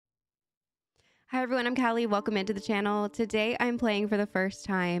Hi everyone, I'm Callie. Welcome into the channel. Today I'm playing for the first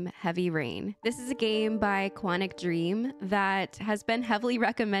time Heavy Rain. This is a game by Quantic Dream that has been heavily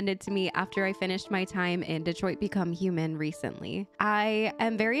recommended to me after I finished my time in Detroit Become Human recently. I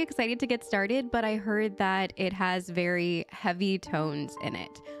am very excited to get started, but I heard that it has very heavy tones in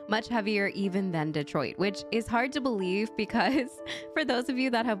it. Much heavier even than Detroit, which is hard to believe because for those of you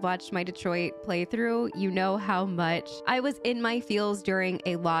that have watched my Detroit playthrough, you know how much I was in my feels during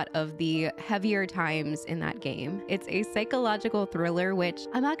a lot of the heavier times in that game. It's a psychological thriller, which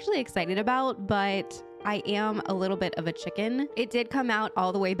I'm actually excited about, but I am a little bit of a chicken. It did come out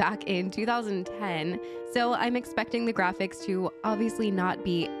all the way back in 2010, so I'm expecting the graphics to obviously not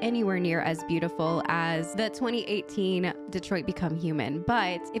be anywhere near as beautiful as the 2018 Detroit Become Human.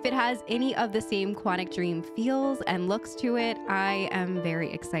 But if it has any of the same Quantic Dream feels and looks to it, I am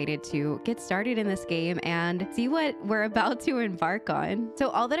very excited to get started in this game and see what we're about to embark on. So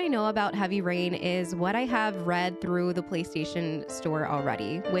all that I know about Heavy Rain is what I have read through the PlayStation Store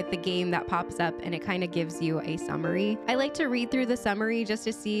already, with the game that pops up and it kind of gives you a summary. I like to read through the summary just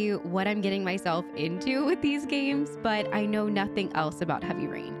to see what I'm getting myself into with these games, but I know nothing else about Heavy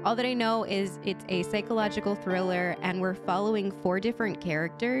Rain. All that I know is it's a psychological thriller and we're following 4 different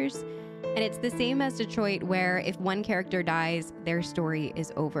characters. And it's the same as Detroit, where if one character dies, their story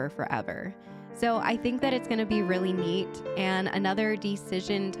is over forever. So I think that it's going to be really neat and another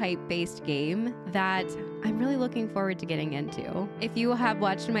decision type based game that I'm really looking forward to getting into. If you have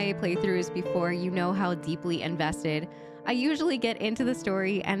watched my playthroughs before, you know how deeply invested I usually get into the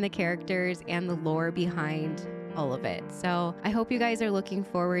story and the characters and the lore behind all of it. So I hope you guys are looking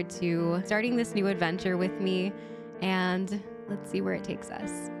forward to starting this new adventure with me, and let's see where it takes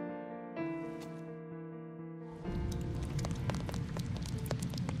us.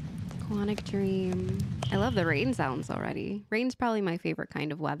 Quantic Dream. I love the rain sounds already. Rain's probably my favorite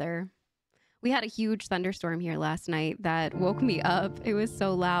kind of weather. We had a huge thunderstorm here last night that woke me up. It was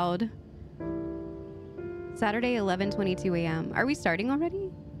so loud. Saturday, 11:22 a.m. Are we starting already?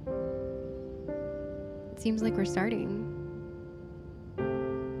 It seems like we're starting.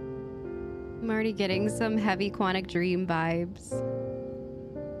 I'm already getting some heavy Quantic Dream vibes.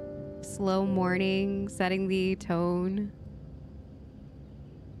 Slow morning, setting the tone.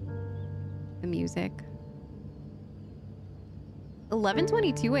 The music.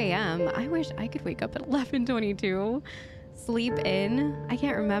 11:22 a.m. I wish I could wake up at 11:22. Sleep in. I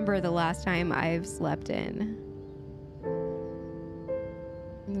can't remember the last time I've slept in.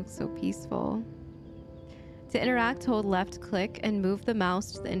 It looks so peaceful. To interact, hold left click and move the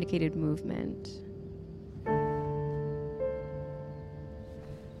mouse to the indicated movement.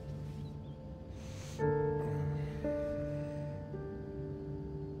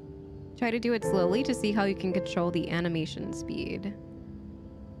 Try to do it slowly to see how you can control the animation speed.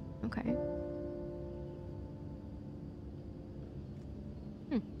 Okay.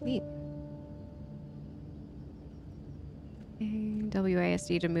 Neat. Okay,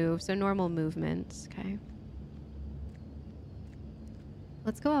 WASD to move, so normal movements. Okay.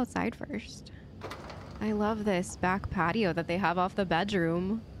 Let's go outside first. I love this back patio that they have off the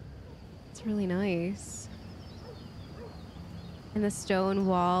bedroom. It's really nice. And the stone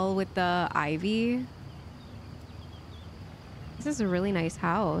wall with the ivy. This is a really nice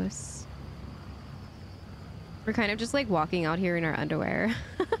house. We're kind of just like walking out here in our underwear.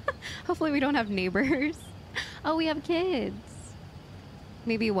 Hopefully we don't have neighbors. Oh, we have kids.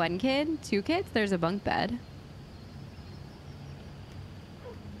 Maybe 1 kid, 2 kids. There's a bunk bed.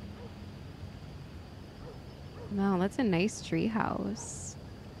 Wow, that's a nice tree house.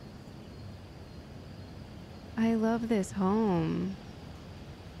 I love this home.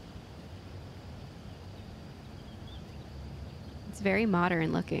 It's very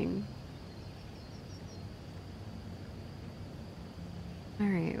modern looking. All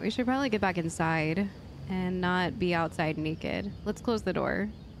right, we should probably get back inside and not be outside naked. Let's close the door.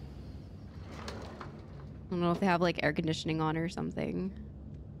 I don't know if they have like air conditioning on or something.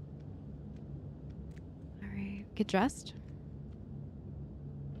 All right, get dressed.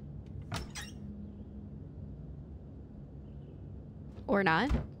 Or not.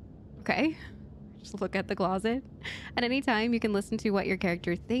 Okay. Just look at the closet. At any time, you can listen to what your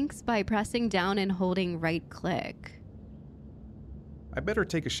character thinks by pressing down and holding right click. I better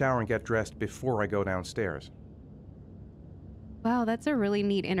take a shower and get dressed before I go downstairs. Wow, that's a really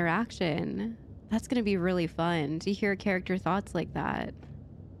neat interaction. That's gonna be really fun to hear character thoughts like that.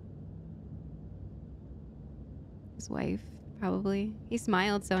 His wife, probably. He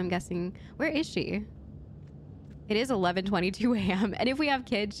smiled, so I'm guessing... Where is she? It is 11:22 a.m. And if we have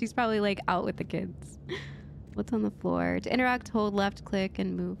kids, she's probably like out with the kids. What's on the floor? To interact, hold left click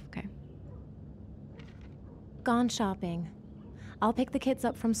and move. Okay. Gone shopping. I'll pick the kids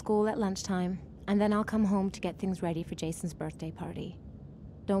up from school at lunchtime, and then I'll come home to get things ready for Jason's birthday party.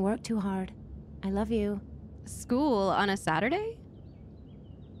 Don't work too hard. I love you. School on a Saturday?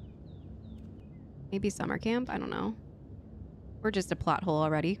 Maybe summer camp? I don't know. We're just a plot hole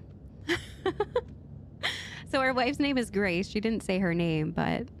already. So our wife's name is Grace. She didn't say her name,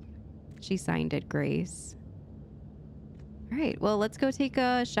 but she signed it Grace. All right, well, let's go take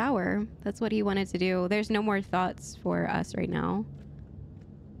a shower. That's what he wanted to do. There's no more thoughts for us right now.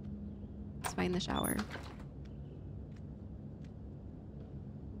 Let's find the shower.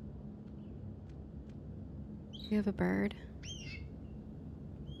 You have a bird.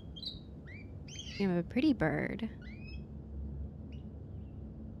 You have a pretty bird.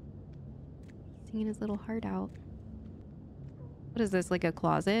 Singing his little heart out. What is this, like a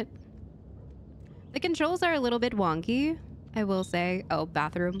closet? The controls are a little bit wonky, I will say. Oh,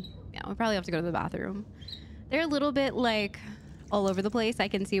 bathroom. Yeah, we'll probably have to go to the bathroom. They're a little bit like all over the place. I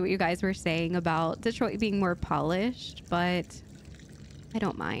can see what you guys were saying about Detroit being more polished, but I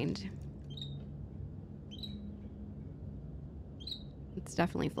don't mind. It's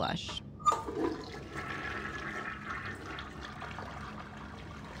definitely flush.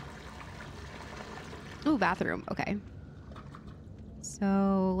 Ooh, bathroom. Okay.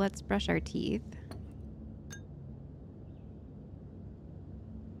 So let's brush our teeth.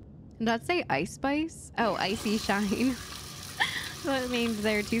 Did that say Ice Spice? Oh, Icy Shine. That means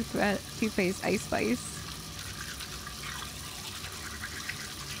their toothpaste Ice Spice.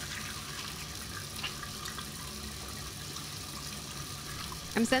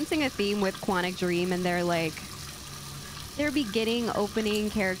 I'm sensing a theme with Quantic Dream, and they're like, they're beginning opening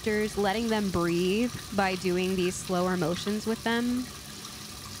characters, letting them breathe by doing these slower motions with them.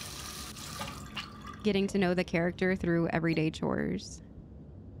 Getting to know the character through everyday chores.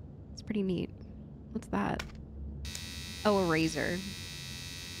 It's pretty neat. What's that? Oh, a razor.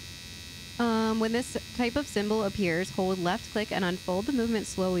 When this type of symbol appears, hold left click and unfold the movement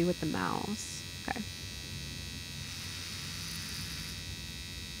slowly with the mouse. Okay.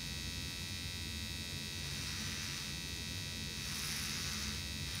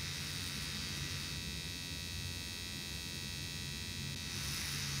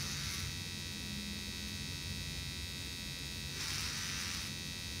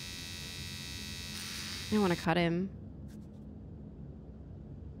 I don't want to cut him.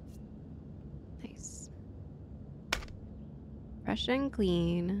 Nice. Fresh and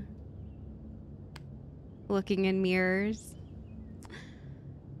clean. Looking in mirrors.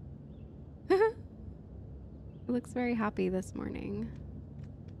 He looks very happy this morning.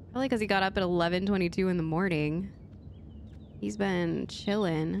 Probably because he got up at 11:22 in the morning. He's been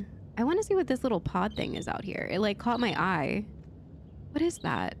chilling. I want to see what this little pod thing is out here. It like caught my eye. What is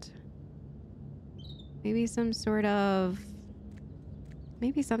that? Maybe some sort of...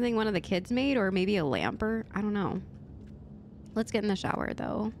 Maybe something one of the kids made, or maybe a lamper. I don't know. Let's get in the shower,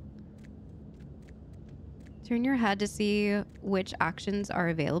 though. Turn your head to see which actions are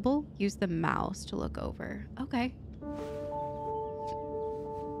available. Use the mouse to look over. Okay.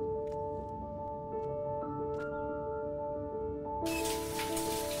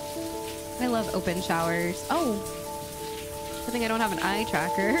 I love open showers. Oh! I think I don't have an eye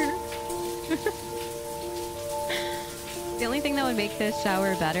tracker. The only thing that would make this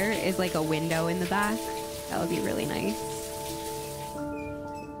shower better is like a window in the back. That would be really nice.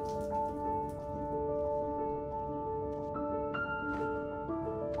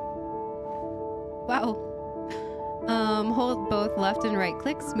 Wow. Hold both left and right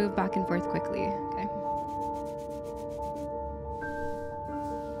clicks. Move back and forth quickly. Okay.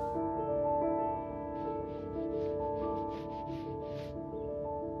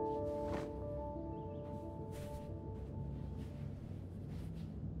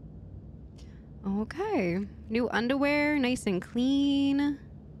 Okay. New underwear, nice and clean.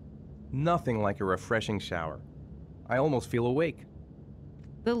 Nothing like a refreshing shower. I almost feel awake.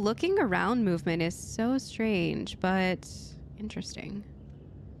 The looking around movement is so strange, but interesting.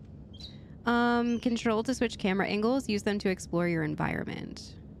 Control to switch camera angles. Use them to explore your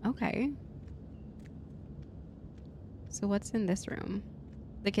environment. Okay. So what's in this room?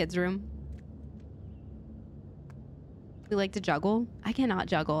 The kids' room. We like to juggle. I cannot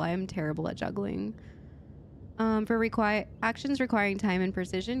juggle. I am terrible at juggling. For actions requiring time and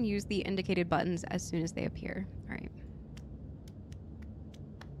precision, use the indicated buttons as soon as they appear. All right.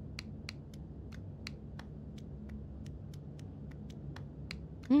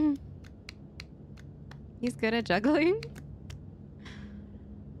 He's good at juggling.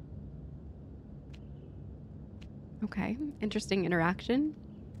 Okay, interesting interaction.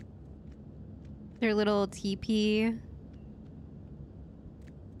 Their little teepee. I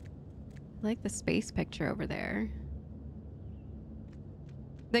like the space picture over there.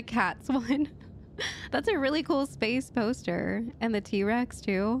 The cats one. That's a really cool space poster. And the T-Rex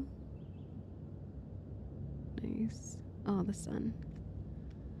too. Nice. Oh, the sun.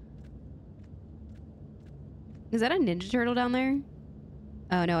 Is that a Ninja Turtle down there?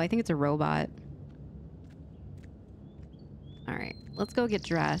 Oh no, I think it's a robot. All right, let's go get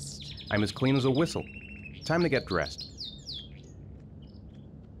dressed. I'm as clean as a whistle. Time to get dressed.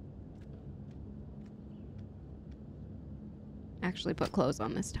 Actually put clothes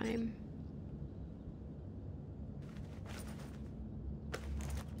on this time.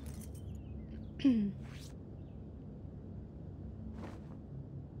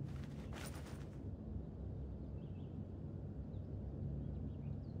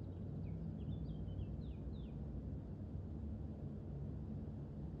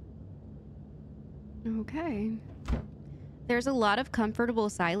 Okay. There's a lot of comfortable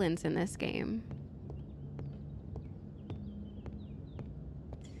silence in this game.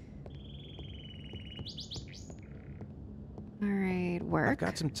 All right, work. I've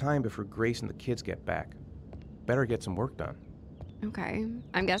got some time before Grace and the kids get back. Better get some work done. Okay.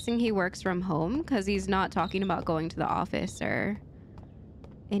 I'm guessing he works from home because he's not talking about going to the office or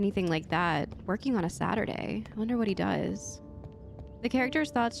anything like that. Working on a Saturday. I wonder what he does. The character's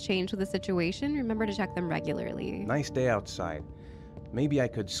thoughts change with the situation. Remember to check them regularly. Nice day outside. Maybe I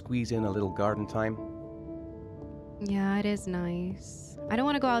could squeeze in a little garden time. Yeah, it is nice. I don't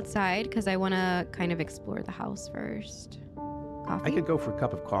want to go outside because I want to kind of explore the house first. Coffee? I could go for a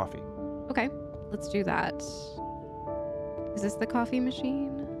cup of coffee. Okay, let's do that. Is this the coffee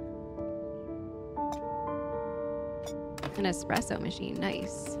machine? An espresso machine,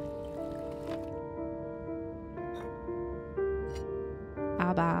 nice.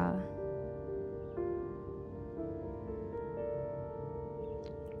 Abba.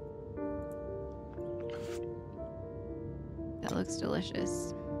 That looks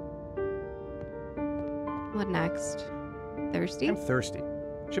delicious. What next? Thirsty? I'm thirsty.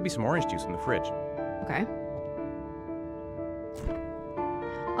 Should be some orange juice in the fridge. Okay.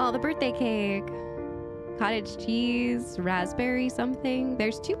 Oh, the birthday cake. Cottage cheese, raspberry something.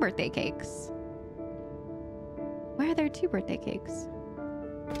 There's 2 birthday cakes. Why are there 2 birthday cakes?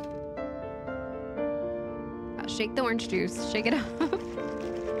 Oh, shake the orange juice. Shake it up.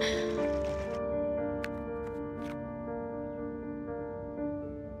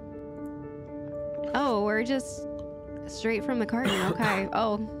 Oh, we're just straight from the carton. Okay.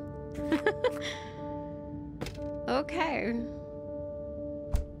 Oh. Okay.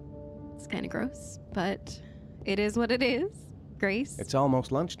 It's kind of gross, but it is what it is. Grace. It's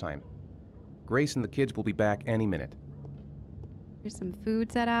almost lunchtime. Grace and the kids will be back any minute. There's some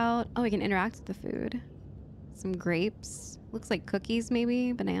food set out. Oh, we can interact with the food. Some grapes. Looks like cookies,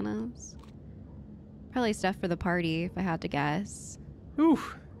 maybe. Bananas. Probably stuff for the party, if I had to guess. Whew,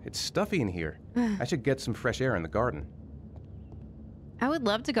 it's stuffy in here. I should get some fresh air in the garden. I would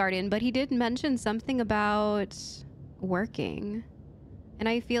love to garden, but he did mention something about working. And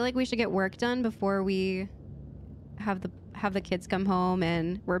I feel like we should get work done before we have the kids come home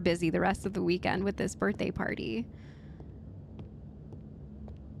and we're busy the rest of the weekend with this birthday party.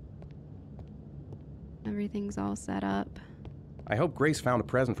 Everything's all set up. I hope Grace found a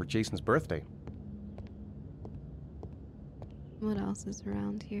present for Jason's birthday. What else is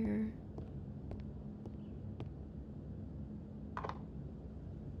around here?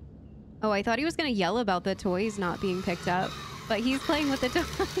 Oh, I thought he was gonna yell about the toys not being picked up, but he's playing with the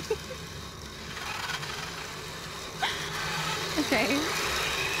toys. Okay.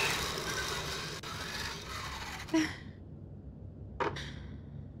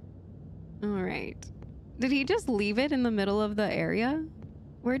 All right. Did he just leave it in the middle of the area?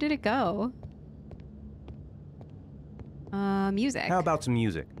 Where did it go? Music. How about some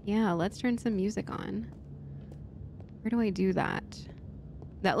music? Yeah, let's turn some music on. Where do I do that?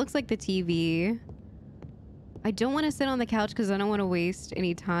 That looks like the TV. I don't want to sit on the couch because I don't want to waste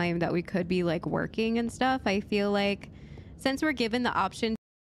any time that we could be like working and stuff. I feel like since we're given the option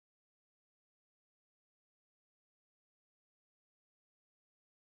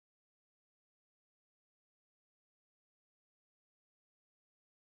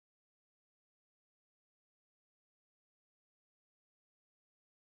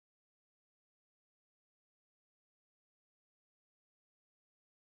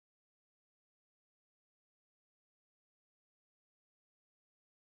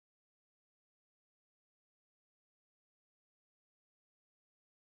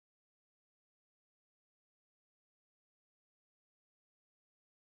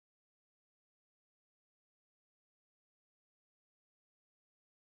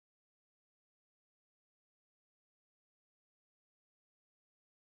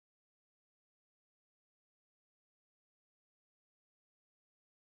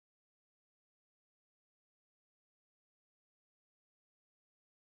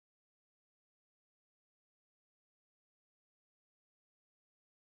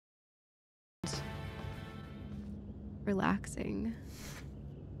Relaxing.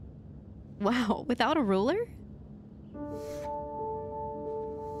 Wow, without a ruler?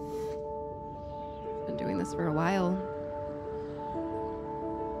 Been doing this for a while.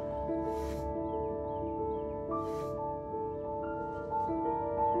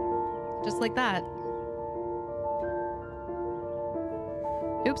 Just like that.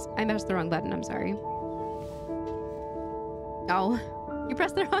 Oops, I pressed the wrong button, I'm sorry. Oh, you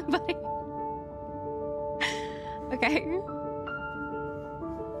pressed the wrong button. Okay.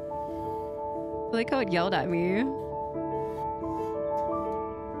 I like how it yelled at me.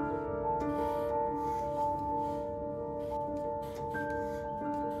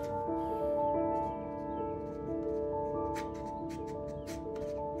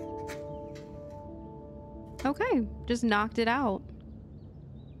 Okay, just knocked it out.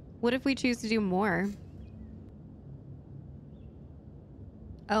 What if we choose to do more?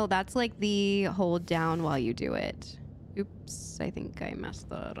 Oh, that's like the hold down while you do it. Oops, I think I messed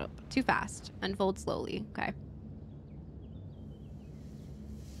that up. Too fast. Unfold slowly. Okay.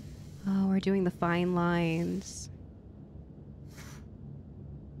 Oh, we're doing the fine lines.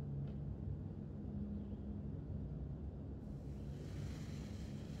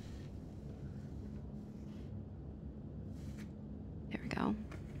 There we go.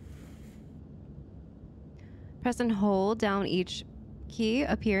 Press and hold down each key,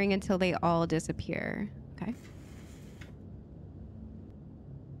 appearing until they all disappear. Okay.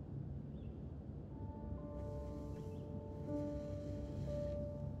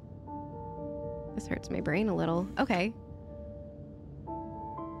 This hurts my brain a little. Okay.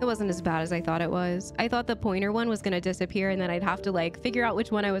 It wasn't as bad as I thought it was. I thought the pointer one was going to disappear and then I'd have to like figure out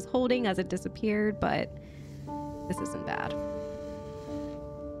which one I was holding as it disappeared, but this isn't bad.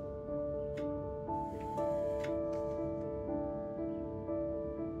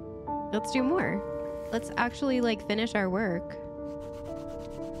 Let's do more. Let's actually like finish our work.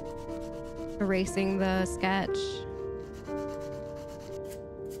 Erasing the sketch.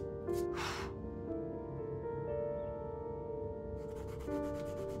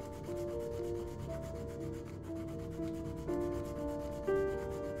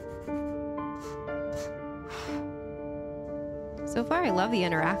 So far, I love the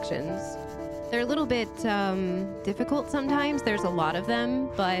interactions. They're a little bit difficult sometimes. There's a lot of them,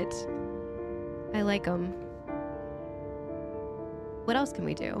 but I like them. What else can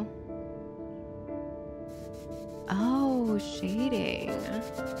we do? Oh, shading.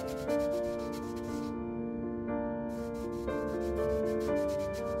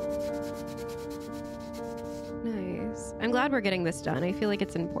 Nice. I'm glad we're getting this done. I feel like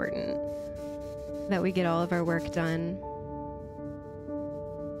it's important that we get all of our work done.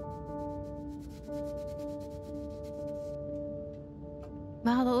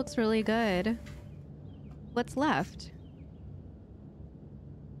 Wow, that looks really good. What's left?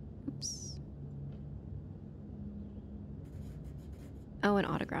 Oops. Oh, an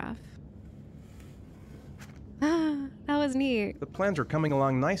autograph. Ah, that was neat. The plans are coming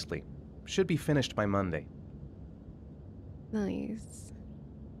along nicely. Should be finished by Monday. Nice.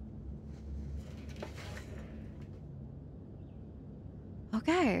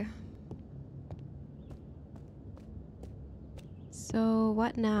 Okay. So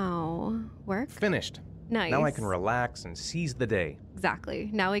what now? Work? Finished. Nice. Now I can relax and seize the day. Exactly.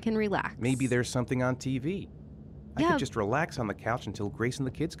 Now we can relax. Maybe there's something on TV. I Yeah. could just relax on the couch until Grace and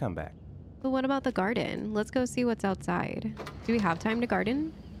the kids come back. But what about the garden? Let's go see what's outside. Do we have time to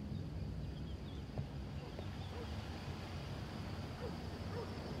garden?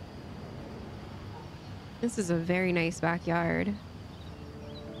 This is a very nice backyard.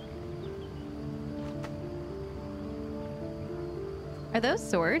 Are those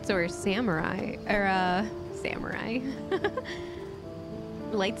swords or samurai? Or, samurai.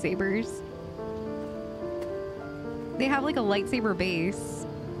 Lightsabers. They have like a lightsaber base.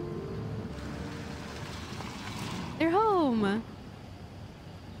 They're home.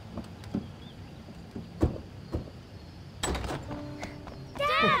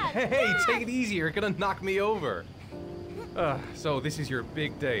 Dad! Hey, take it easy. You're gonna knock me over. So this is your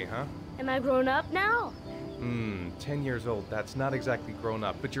big day, huh? Am I grown up now? 10 years old. That's not exactly grown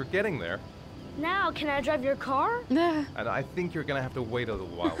up, but you're getting there. Now, can I drive your car? And I think you're gonna have to wait a little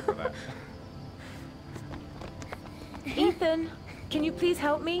while for that. Ethan, can you please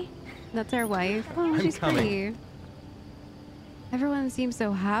help me? That's our wife. Oh, I'm she's coming. pretty. Everyone seems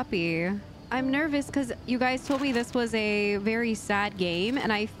so happy. I'm nervous because you guys told me this was a very sad game,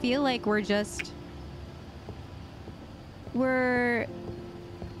 and I feel like we're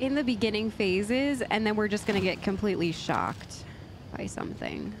in the beginning phases, and then we're just gonna get completely shocked by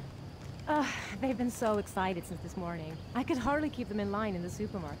something. They've been so excited since this morning. I could hardly keep them in line in the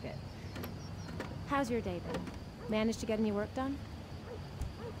supermarket. How's your day been? Managed to get any work done?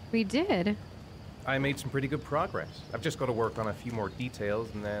 We did. I made some pretty good progress. I've just got to work on a few more details,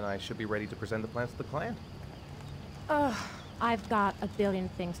 and then I should be ready to present the plans to the client. Ugh, I've got a billion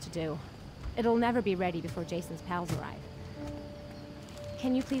things to do. It'll never be ready before Jason's pals arrive.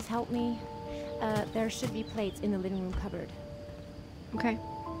 Can you please help me? There should be plates in the living room cupboard. Okay.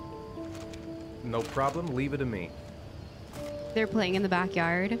 No problem, leave it to me. They're playing in the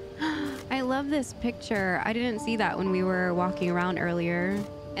backyard. I love this picture. I didn't see that when we were walking around earlier.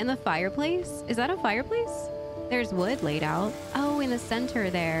 And the fireplace? Is that a fireplace? There's wood laid out. Oh, in the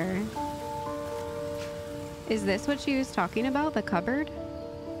center there. Is this what she was talking about? The cupboard?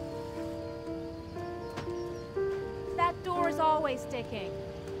 That door is always sticking.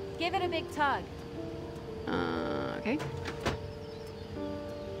 Give it a big tug. Okay.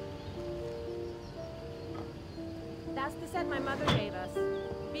 That's the set my mother gave us.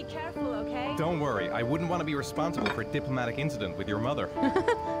 Be careful, okay? Don't worry, I wouldn't want to be responsible for a diplomatic incident with your mother.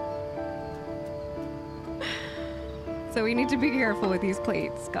 So we need to be careful with these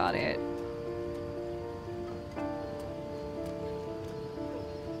plates. Got it.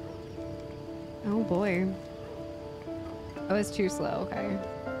 Oh boy. That was too slow. Okay.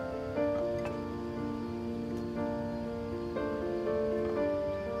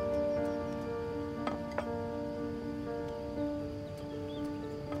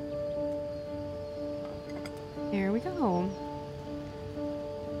 Here we go.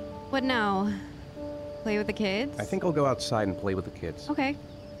 What now? Play with the kids? I think I'll go outside and play with the kids. Okay.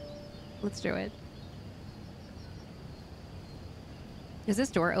 Let's do it. Is this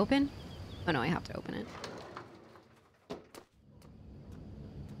door open? Oh no, I have to open it.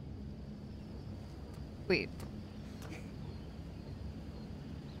 Wait.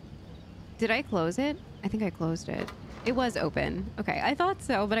 Did I close it? I think I closed it. It was open. Okay, I thought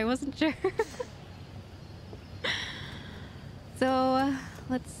so, but I wasn't sure. So,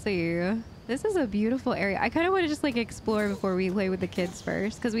 let's see. This is a beautiful area. I kind of want to just like explore before we play with the kids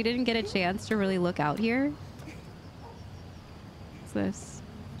first, because we didn't get a chance to really look out here. What's this?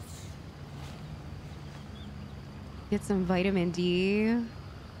 Get some vitamin D.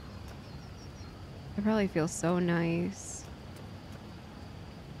 It probably feels so nice.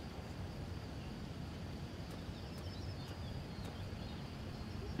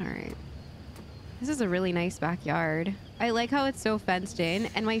 All right. This is a really nice backyard. I like how it's so fenced in,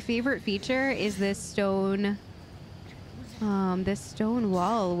 and my favorite feature is this stone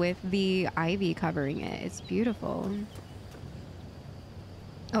wall with the ivy covering it. It's beautiful.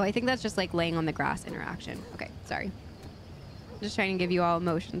 Oh, I think that's just like laying on the grass interaction. Okay, sorry. Just trying to give you all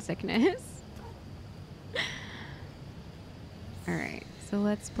motion sickness. All right, so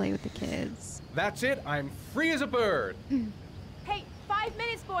let's play with the kids. That's it, I'm free as a bird. Hey, 5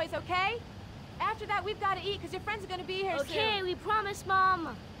 minutes, boys, okay? After that, we've got to eat because your friends are going to be here soon. Okay, we promise,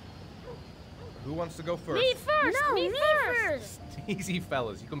 Mom. Who wants to go first? Me first! No, me me first! Easy,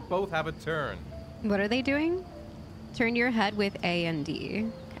 fellas. You can both have a turn. What are they doing? Turn your head with A and D.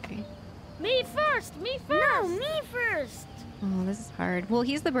 Okay. Me first! Me first! No, me first. Oh, this is hard. Well,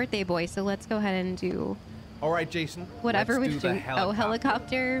 he's the birthday boy, so let's go ahead and do All right, Jason. whatever let's with do the Jake. Oh,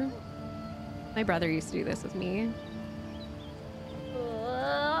 helicopter. My brother used to do this with me.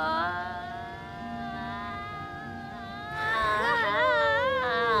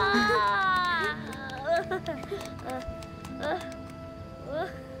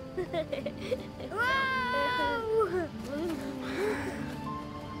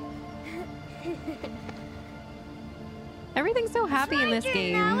 Everything's so happy in this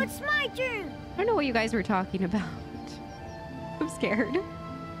game. Now it's my turn. I don't know what you guys were talking about. I'm scared.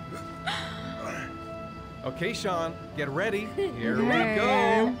 Okay, Shaun, get ready. Here we Okay.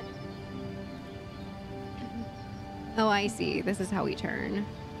 go. Oh, I see. This is how we turn.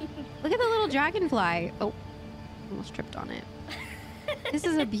 Look at the little dragonfly. Oh, almost tripped on it. This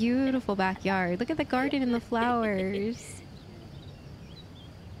is a beautiful backyard. Look at the garden and the flowers.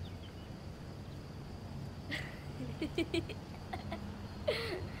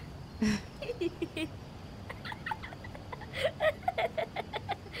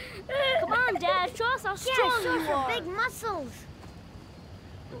 Come on, Dad, show us how strong Yeah, you show are. big muscles.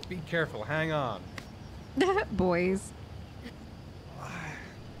 Be careful, hang on. Boys.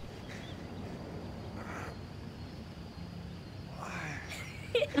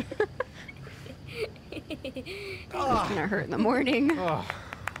 It's gonna hurt in the morning. Oh.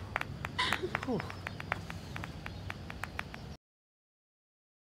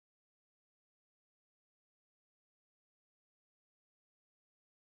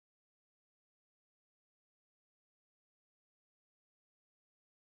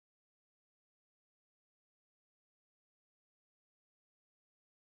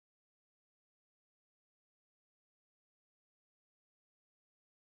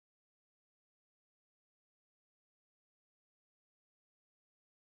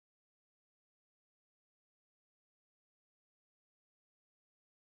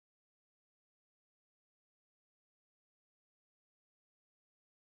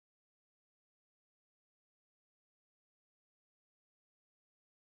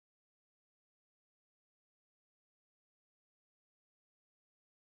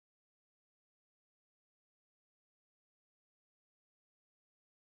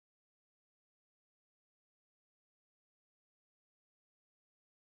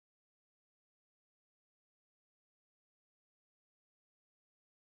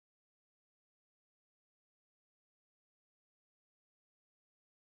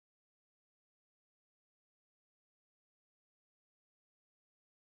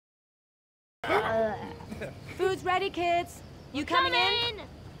 Food's ready, kids. You coming in?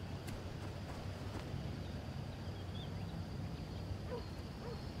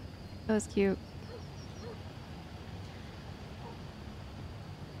 That was cute.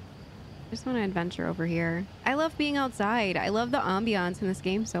 Just want to adventure over here. I love being outside. I love the ambiance in this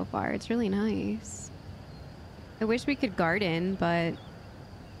game so far. It's really nice. I wish we could garden, but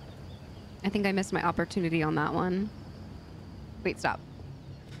I think I missed my opportunity on that one. Wait, stop.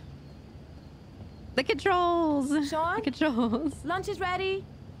 The controls! Shaun? The controls. Lunch is ready.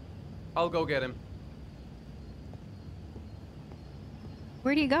 I'll go get him.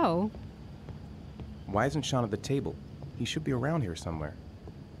 Where'd he go? Why isn't Shaun at the table? He should be around here somewhere.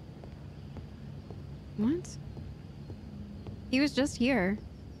 What? He was just here.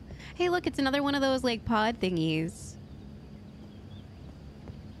 Hey, look, it's another one of those, like, pod thingies.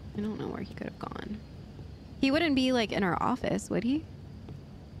 I don't know where he could have gone. He wouldn't be, like, in our office, would he?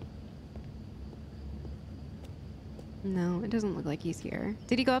 No, it doesn't look like he's here.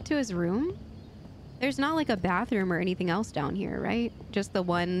 Did he go up to his room? There's not, like, a bathroom or anything else down here, right? Just the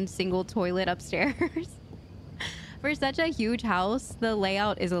one single toilet upstairs. For such a huge house, the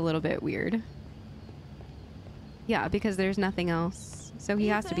layout is a little bit weird. Yeah, because there's nothing else. So he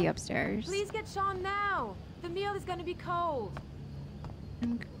has to be upstairs. Please get Shaun now. The meal is gonna be cold.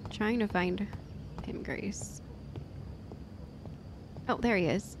 I'm trying to find him, Grace. Oh, there he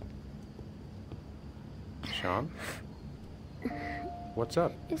is. Shaun? What's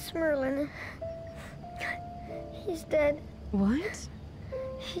up? It's Merlin. He's dead. What?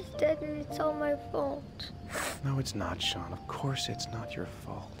 He's dead and it's all my fault. No, it's not, Shaun. Of course it's not your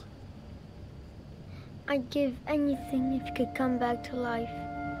fault. I'd give anything if you could come back to life.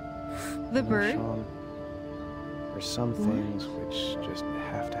 The bird? Shaun, there's some things which just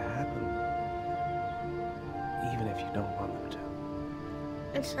have to happen. Even if you don't want them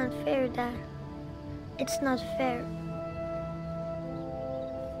to. It's not fair, Dad. It's not fair.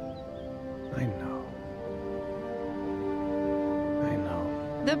 I know. I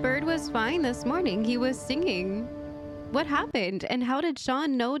know. The bird was fine this morning. He was singing. What happened? And how did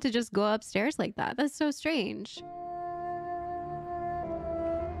Shaun know to just go upstairs like that? That's so strange.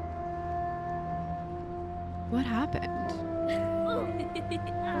 What happened?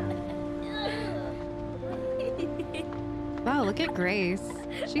 Wow, look at Grace.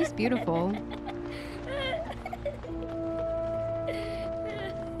 She's beautiful.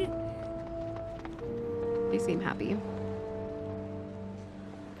 They seem happy.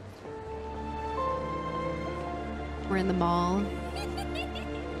 We're in the mall.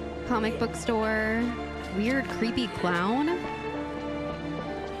 Comic book store. Weird, creepy clown.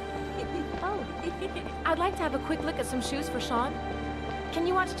 Oh, I'd like to have a quick look at some shoes for Shaun. Can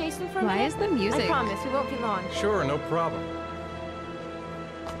you watch Jason for a minute? Why is the music? I promise, we won't be long. Sure, no problem.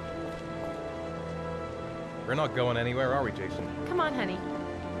 We're not going anywhere, are we, Jason? Come on, honey.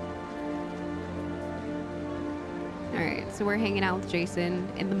 All right, so we're hanging out with Jason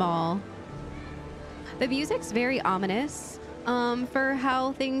in the mall. The music's very ominous for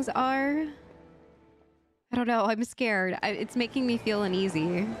how things are. I don't know. I'm scared. It's making me feel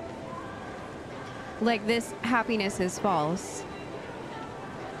uneasy. Like this happiness is false.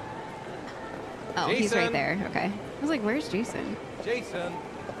 Oh, Jason. He's right there. Okay. I was like, where's Jason? Jason!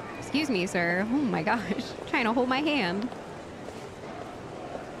 Excuse me, sir. Oh my gosh. Trying to hold my hand.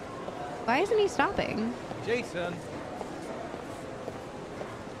 Why isn't he stopping? Jason!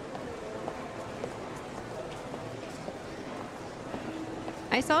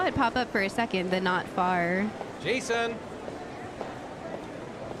 I saw it pop up for a second, the not far. Jason!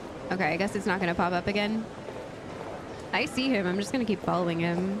 Okay, I guess it's not gonna pop up again. I see him. I'm just gonna keep following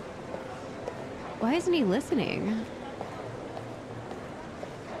him. Why isn't he listening?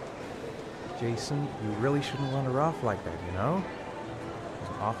 Jason, you really shouldn't run her off like that, you know? There's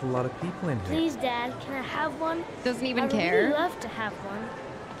an awful lot of people in here. Please, Dad, can I have one? Doesn't even I'd care. really love to have one.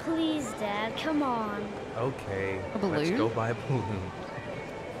 Please, Dad, come on. Okay, A balloon? let's go buy a balloon.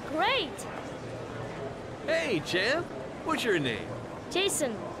 Great! Hey, champ. What's your name?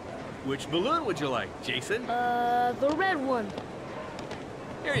 Jason, Which balloon would you like, Jason? the red one.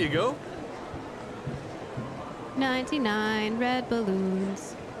 Here you go. 99 red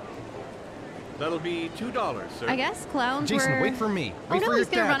balloons. That'll be $2, sir. I guess clowns Jason, were... wait for me. Oh Wait no, for your he's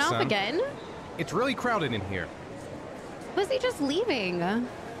gonna dad, run off son. again? It's really crowded in here. Was he just leaving?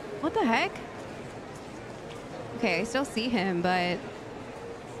 What the heck? Okay, I still see him, but...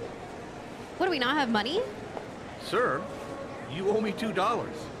 What, do we not have money? Sir, you owe me $2.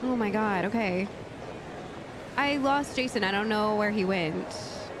 Oh my god, okay. I lost Jason. I don't know where he went.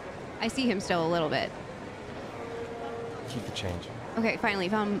 I see him still a little bit. Keep the change. Okay, finally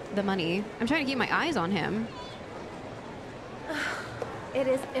found the money. I'm trying to keep my eyes on him. It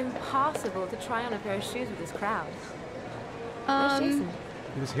is impossible to try on a pair of shoes with this crowd. Where's Jason?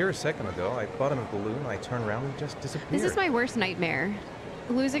 He was here a second ago. I bought him a balloon. I turned around and he just disappeared. This is my worst nightmare.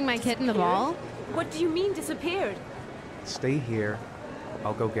 Losing my kid in the mall. What do you mean disappeared? Stay here.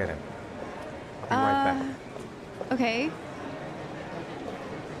 I'll go get him. I'll be right back. Okay.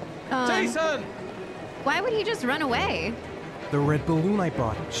 Jason! Why would he just run away? The red balloon I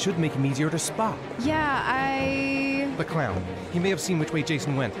bought should make him easier to spot. Yeah, The clown. He may have seen which way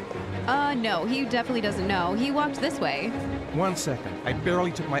Jason went. no, he definitely doesn't know. He walked this way. 1 second. I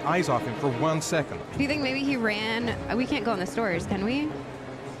barely took my eyes off him for 1 second. Do you think maybe he ran? We can't go in the stores, can we?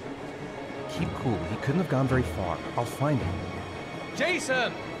 Keep cool. He couldn't have gone very far. I'll find him.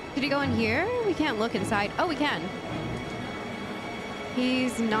 Jason! Did he go in here? We can't look inside. Oh, we can.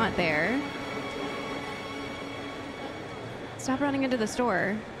 He's not there. Stop running into the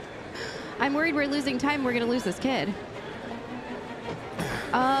store. I'm worried we're losing time. We're gonna lose this kid.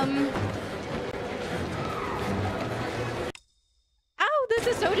 Ow, this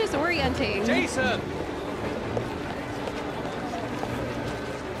is so disorienting. Jason!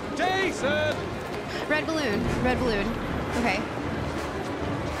 Jason! Red balloon. Red balloon. Okay.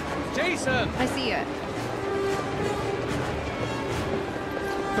 Jason! I see it.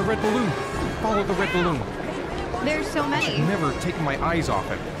 The red balloon. Follow the red balloon. There's so many. I've never taken my eyes off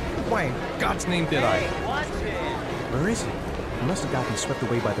him. Why in God's name did I? Watch it. Where is he? He must have gotten swept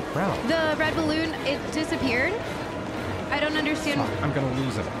away by the crowd. The red balloon, it disappeared. I don't understand. Fuck, I'm gonna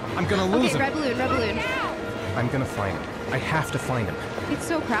lose him. I'm gonna lose Okay, him. red balloon, red balloon. I'm gonna find him. I have to find him. It's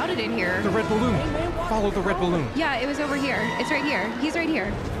so crowded in here. The red balloon. Follow the red balloon. Yeah, it was over here. It's right here. He's right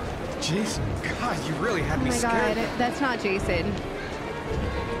here. Jason, God, you really had Oh me my scared. God, that's not Jason.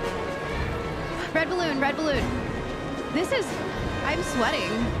 Red balloon, red balloon. This is, I'm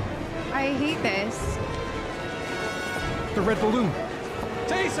sweating. I hate this. The red balloon.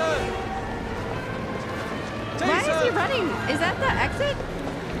 Jason! Why is he running? Is that the exit?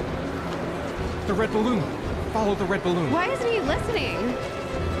 The red balloon. Follow the red balloon. Why isn't he listening?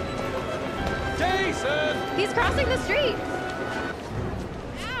 Jason! He's crossing the street.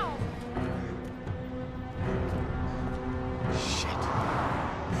 Ow.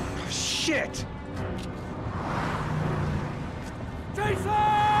 Shit!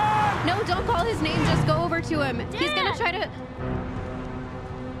 No, don't call his name. Just go over to him. Dad! He's gonna try to...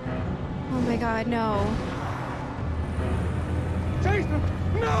 Oh my God, no. Jason!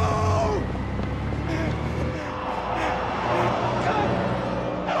 No!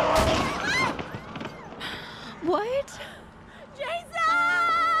 What? Jason!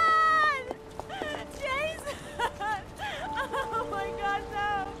 Jason! Oh my God,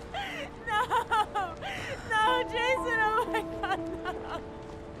 no! No! No, Jason! Oh my God, no!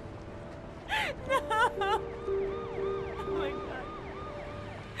 No! Oh my God!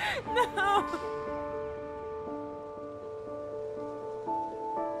 No!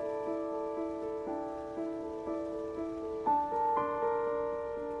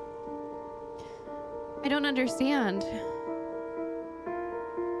 I don't understand.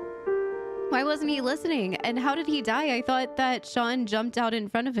 Why wasn't he listening? And how did he die? I thought that Shaun jumped out in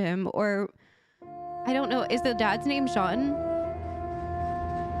front of him, or I don't know. Is the dad's name Shaun?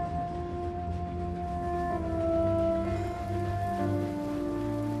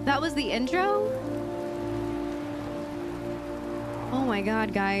 That was the intro? Oh my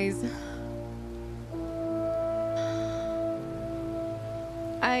God, guys.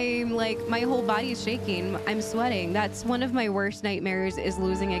 I'm like, my whole body's shaking. I'm sweating. That's one of my worst nightmares, is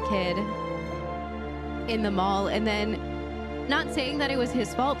losing a kid in the mall. And then, not saying that it was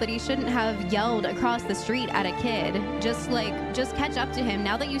his fault, but he shouldn't have yelled across the street at a kid. Just catch up to him.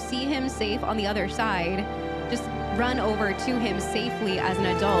 Now that you see him safe on the other side, just run over to him safely as an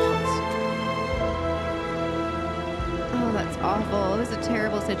adult. Oh, that's awful. It was a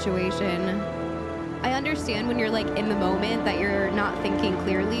terrible situation. I understand when you're like in the moment that you're not thinking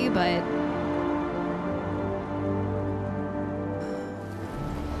clearly, but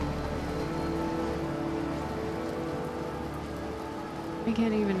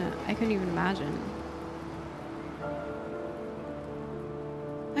I couldn't even imagine.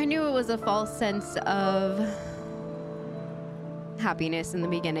 I knew it was a false sense of happiness in the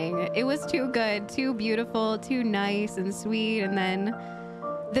beginning. It was too good, too beautiful, too nice and sweet, and then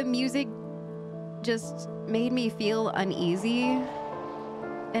the music just made me feel uneasy,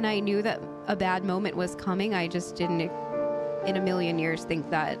 and I knew that a bad moment was coming. I just didn't in a million years think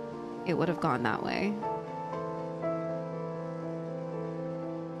that it would have gone that way.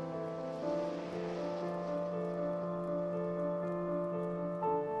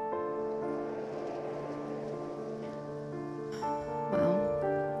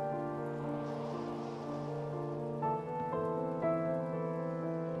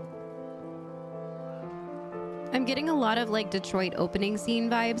 getting a lot of like Detroit opening scene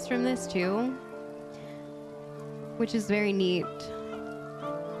vibes from this too, which is very neat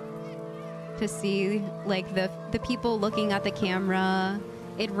to see, like the people looking at the camera,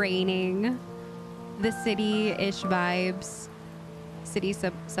 it raining, the city-ish vibes, city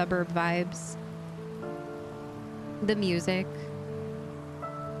suburb vibes, the music.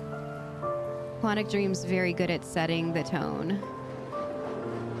 Quantic Dream's very good at setting the tone.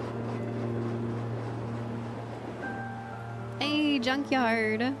 Hey,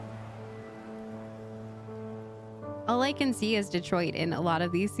 junkyard. All I can see is Detroit in a lot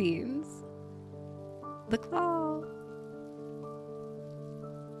of these scenes. The claw.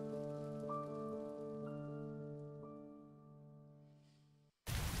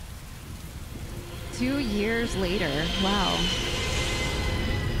 Two years later. Wow.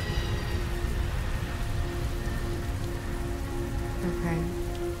 Okay.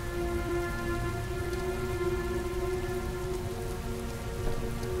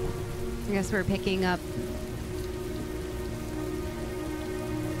 I guess we're picking up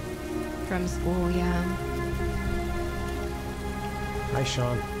from school, yeah. Hi,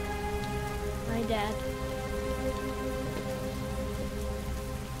 Shaun. My dad.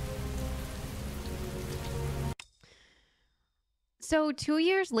 So 2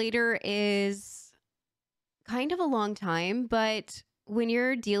 years later is kind of a long time, but when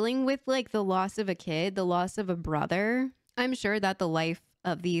you're dealing with like the loss of a kid, the loss of a brother, I'm sure that the life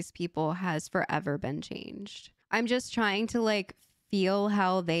of these people has forever been changed. I'm just trying to like feel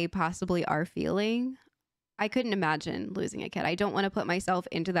how they possibly are feeling. I couldn't imagine losing a kid. I don't want to put myself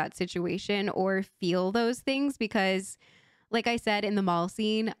into that situation or feel those things because, like I said in the mall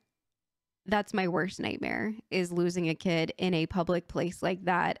scene, that's my worst nightmare, is losing a kid in a public place like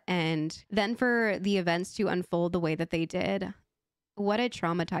that. And then for the events to unfold the way that they did, what a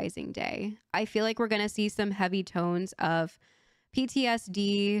traumatizing day. I feel like we're going to see some heavy tones of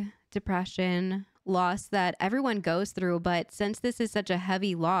PTSD, depression, loss that everyone goes through. But since this is such a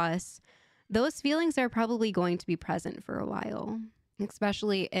heavy loss, those feelings are probably going to be present for a while,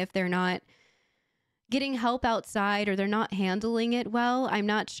 especially if they're not getting help outside or they're not handling it well. I'm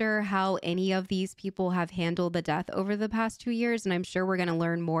not sure how any of these people have handled the death over the past 2 years, and I'm sure we're going to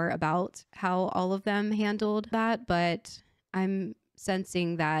learn more about how all of them handled that, but I'm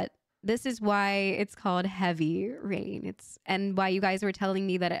sensing that this is why it's called Heavy Rain. And why you guys were telling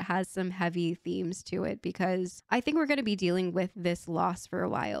me that it has some heavy themes to it, because I think we're going to be dealing with this loss for a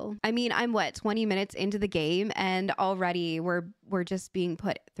while. I mean, I'm 20 minutes into the game and already we're just being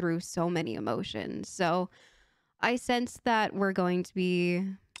put through so many emotions. So I sense that we're going to be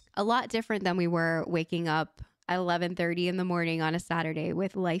a lot different than we were waking up at 11:30 in the morning on a Saturday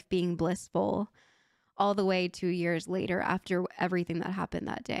with life being blissful, all the way 2 years later after everything that happened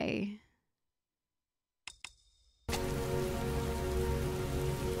that day.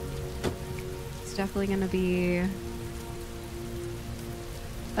 It's definitely going to be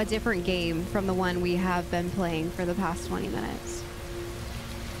a different game from the one we have been playing for the past 20 minutes.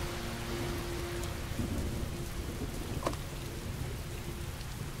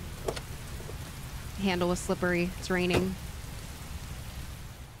 Handle was slippery. It's raining.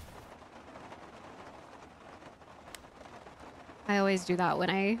 I always do that when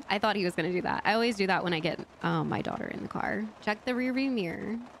I thought he was going to do that. I always do that when I get my daughter in the car. Check the rear view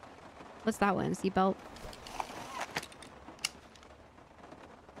mirror. What's that one? Seatbelt?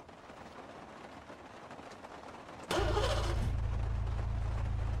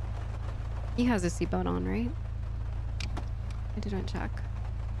 He has a seatbelt on, right? I didn't check.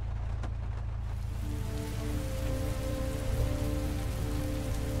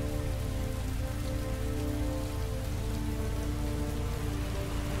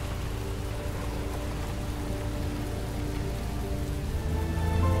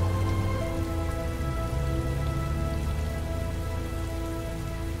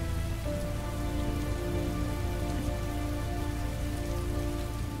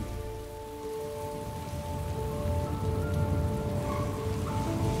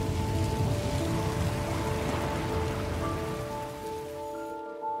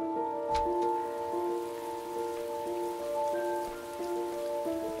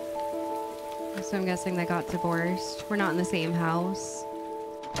 So I'm guessing they got divorced. We're not in the same house.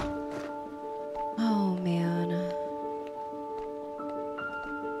 Oh, man.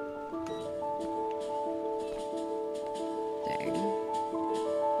 Dang.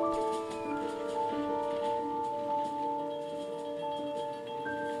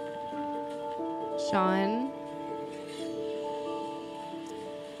 Shaun.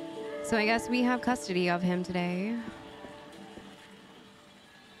 So I guess we have custody of him today.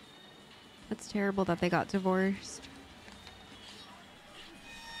 That's terrible that they got divorced.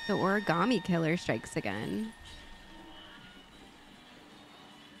 The origami killer strikes again.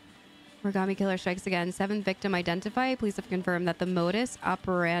 Origami killer strikes again. 7th victim identified. Police have confirmed that the modus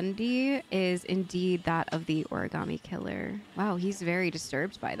operandi is indeed that of the origami killer. Wow, he's very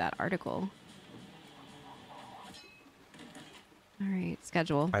disturbed by that article. All right,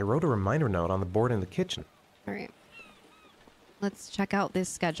 schedule. I wrote a reminder note on the board in the kitchen. All right. Let's check out this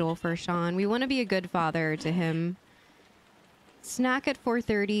schedule for Shaun. We want to be a good father to him. Snack at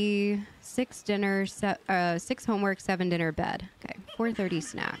 4:30, 6 dinner, 6 homework, 7 dinner, bed. Okay, 4:30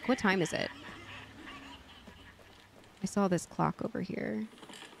 snack. What time is it? I saw this clock over here.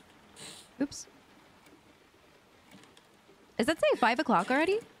 Oops. Does that say 5 o'clock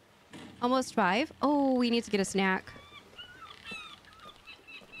already? Almost 5? Oh, we need to get a snack.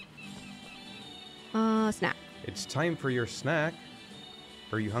 Snack. It's time for your snack.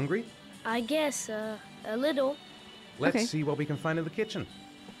 Are you hungry? I guess, a little. Let's Okay. see what we can find in the kitchen.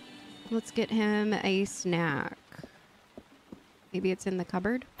 Let's get him a snack. Maybe it's in the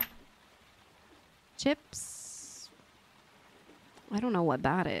cupboard. Chips. I don't know what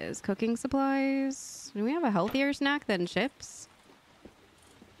that is. Cooking supplies. Do we have a healthier snack than chips?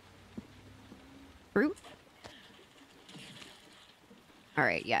 Fruit. All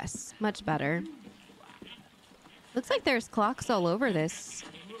right, yes. Much better. Looks like there's clocks all over this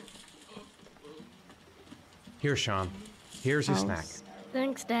Here, Shaun. Here's your house. snack.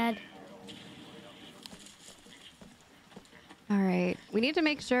 Thanks, Dad. All right. We need to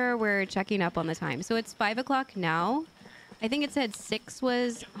make sure we're checking up on the time. So it's 5 o'clock now. I think it said 6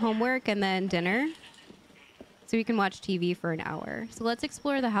 was homework and then dinner. So we can watch TV for an hour. So let's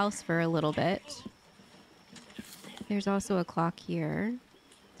explore the house for a little bit. There's also a clock here.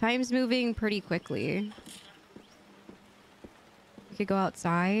 Time's moving pretty quickly. We could go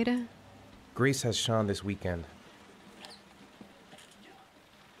outside. Grace has Shaun this weekend.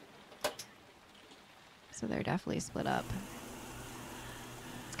 So they're definitely split up.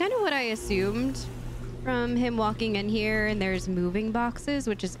 It's kind of what I assumed from him walking in here, and there's moving boxes,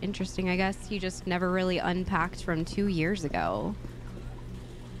 which is interesting. I guess he just never really unpacked from 2 years ago.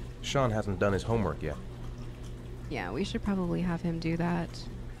 Shaun hasn't done his homework yet. Yeah, we should probably have him do that.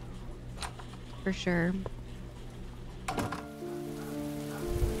 For sure.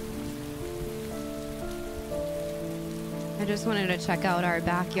 I just wanted to check out our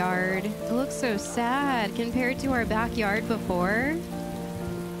backyard. It looks so sad compared to our backyard before.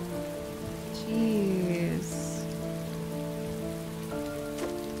 Jeez.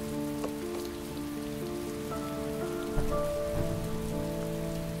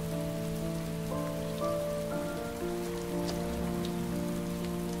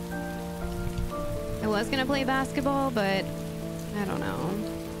 I was gonna play basketball, but I don't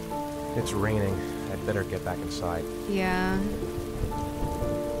know. It's raining. I'd better get back inside. Yeah.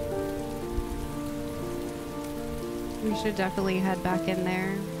 We should definitely head back in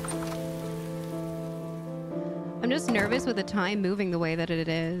there. I'm just nervous with the time moving the way that it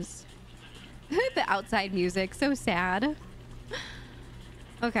is. The outside music, so sad.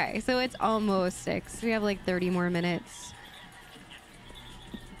 Okay, so it's almost 6. We have like 30 more minutes.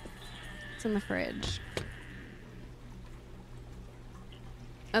 What's in the fridge?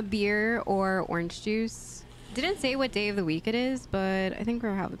 A beer or orange juice. Didn't say what day of the week it is, but I think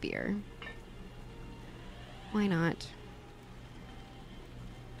we'll have a beer. Why not?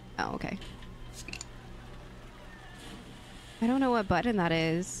 Oh, okay. I don't know what button that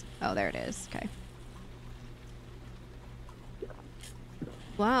is. Oh, there it is. Okay.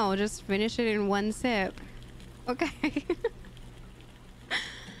 Wow, just finish it in one sip. Okay.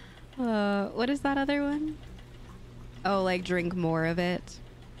 What is that other one? Oh, like drink more of it.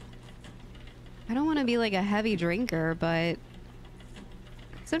 I don't want to be like a heavy drinker, but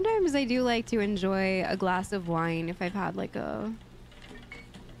sometimes I do like to enjoy a glass of wine if I've had like a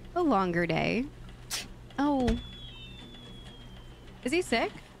longer day. Oh. Is he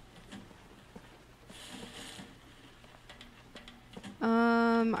sick?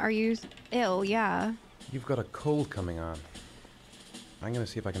 Are you ill? Yeah. You've got a cold coming on. I'm gonna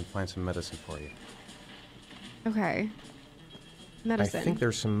see if I can find some medicine for you. Okay. Medicine. I think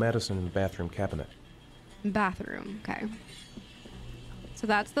there's some medicine in the bathroom cabinet. Bathroom. Okay. So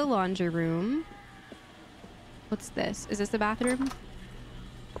that's the laundry room. What's this? Is this the bathroom?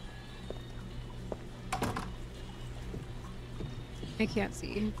 I can't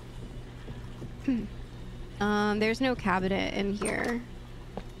see. There's no cabinet in here.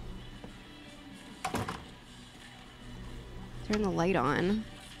 Turn the light on.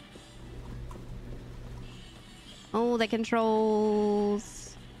 Oh, the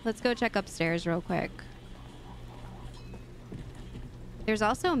controls. Let's go check upstairs real quick. There's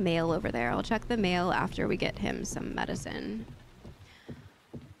also mail over there. I'll check the mail after we get him some medicine.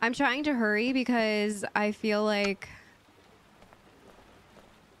 I'm trying to hurry because I feel like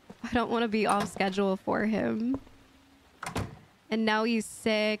I don't want to be off schedule for him. And now he's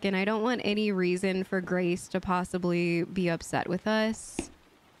sick, and I don't want any reason for Grace to possibly be upset with us.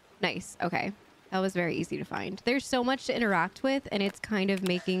 Nice. Okay. That was very easy to find. There's so much to interact with, and it's kind of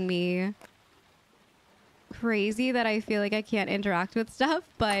making me crazy that I feel like I can't interact with stuff,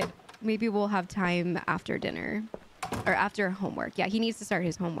 but maybe we'll have time after dinner. Or after homework. Yeah, he needs to start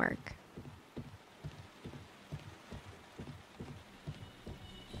his homework.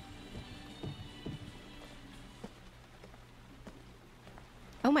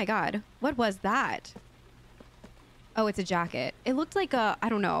 Oh my god. What was that? Oh, it's a jacket. It looked like a... I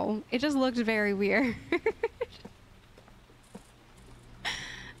don't know. It just looked very weird.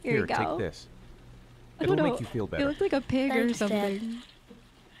 Here you go. Take this. I It'll don't know. make you feel better. It looked like a pig or Thanks, Dad. something.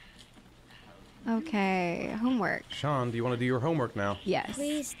 Okay, homework. Shaun, do you want to do your homework now? Yes.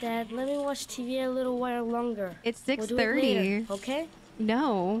 Please, Dad, let me watch TV a little while longer. It's We'll do it 6:30. later, okay?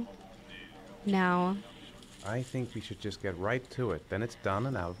 No. No, I think we should just get right to it. Then it's done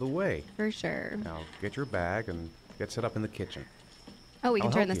and out of the way. for sure. Now, get your bag and get set up in the kitchen. Oh, we can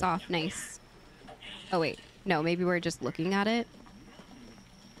I'll turn help this you. off. Nice. Oh, wait. No, maybe we're just looking at it.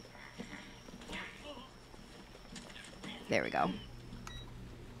 There we go. All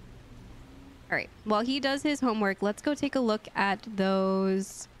right. While he does his homework, let's go take a look at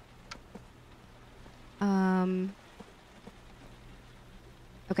those.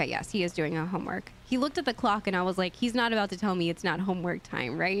 Okay, yes, he is doing a homework. He looked at the clock and I was like, he's not about to tell me it's not homework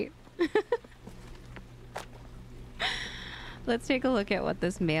time, right? Let's take a look at what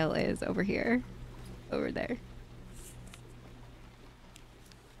this mail is over here. Over there.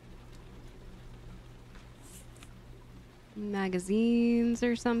 Magazines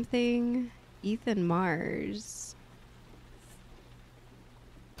or something. Ethan Mars.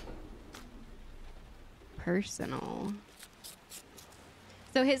 Personal.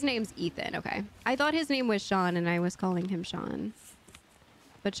 So his name's Ethan, okay. I thought his name was Shaun and I was calling him Shaun.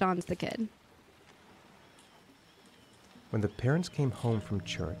 But Shaun's the kid. When the parents came home from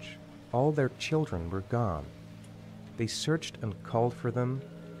church, all their children were gone. They searched and called for them.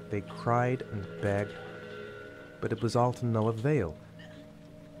 They cried and begged. But it was all to no avail.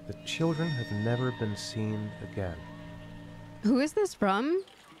 The children have never been seen again. Who is this from?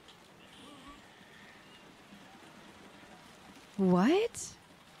 What?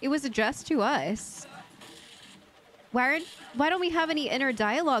 It was addressed to us. Why don't we have any inner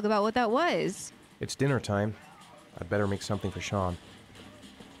dialogue about what that was? It's dinner time. I'd better make something for Shaun.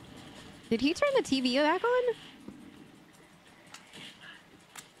 Did he turn the TV back on?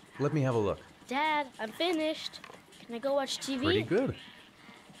 Let me have a look. Dad, I'm finished. Can I go watch TV? Pretty good.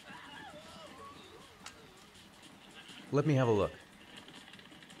 Let me have a look.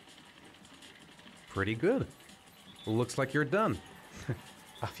 Pretty good. Looks like you're done.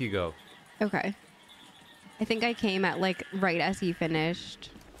 Off you go. Okay. I think I came at like right as he finished.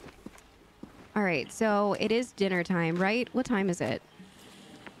 All right, so it is dinner time, right? What time is it?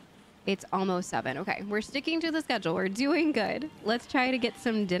 It's almost 7. Okay, we're sticking to the schedule. We're doing good. Let's try to get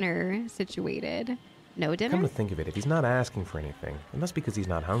some dinner situated. No dinner? Come to think of it, if he's not asking for anything, it must be because he's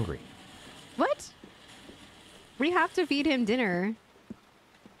not hungry. What? We have to feed him dinner.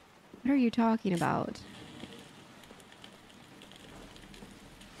 What are you talking about?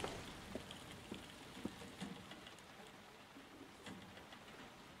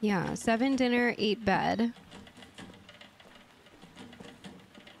 Yeah, 7 dinner, 8 bed.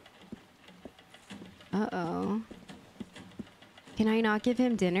 Uh-oh. Can I not give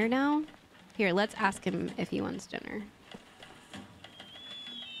him dinner now? Here, let's ask him if he wants dinner.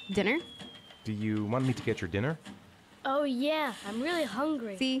 Dinner? Do you want me to get your dinner? Oh, yeah. I'm really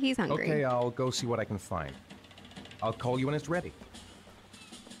hungry. See, he's hungry. Okay, I'll go see what I can find. I'll call you when it's ready.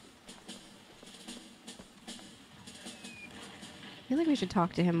 I feel like we should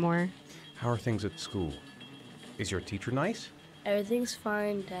talk to him more. How are things at school? Is your teacher nice? Everything's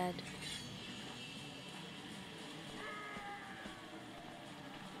fine, Dad.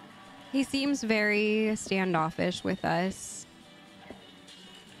 He seems very standoffish with us.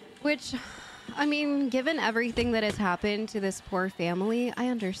 Which, I mean, given everything that has happened to this poor family, I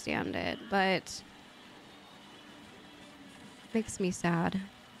understand it, but makes me sad.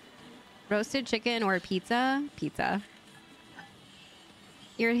 Roasted chicken or pizza? Pizza.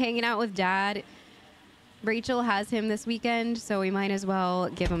 You're hanging out with Dad. Rachel has him this weekend, so we might as well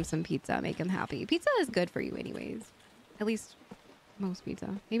give him some pizza, make him happy. Pizza is good for you anyways. At least Most pizza.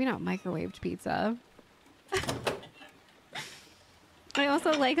 Maybe not microwaved pizza. I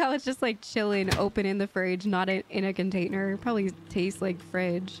also like how it's just like chilling, open in the fridge, not in a container. Probably tastes like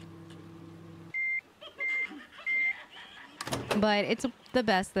fridge. But it's the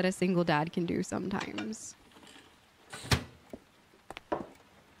best that a single dad can do sometimes.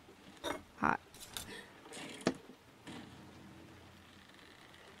 Hot.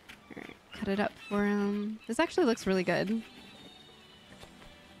 Alright, cut it up for him. This actually looks really good.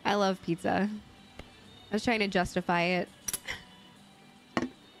 I love pizza. I was trying to justify it.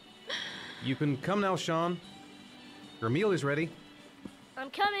 You can come now, Shaun. Your meal is ready. I'm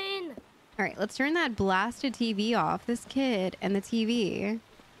coming. All right, let's turn that blasted TV off. This kid and the TV.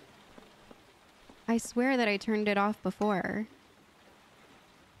 I swear that I turned it off before.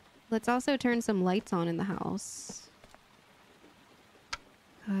 Let's also turn some lights on in the house.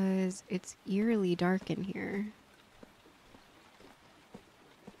 Because it's eerily dark in here.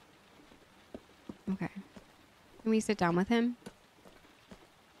 Okay. Can we sit down with him?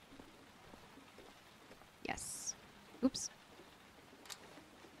 Yes. Oops.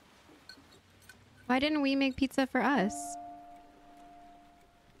 Why didn't we make pizza for us?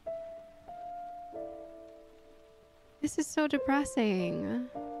 This is so depressing.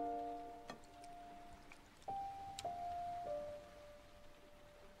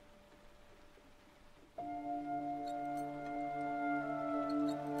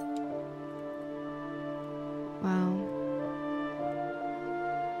 Wow.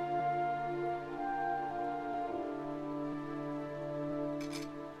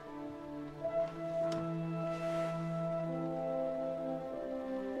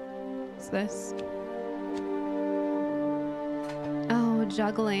 What's this? Oh,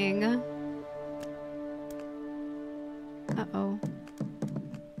 juggling. Uh-oh.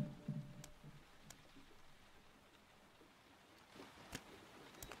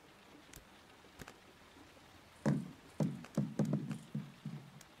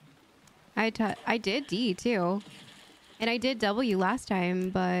 I did D too. And I did W last time,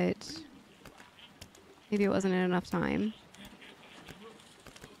 but maybe it wasn't enough time.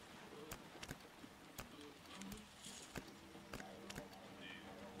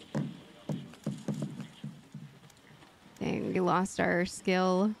 Dang, we lost our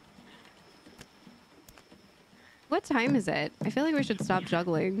skill. What time is it? I feel like we should stop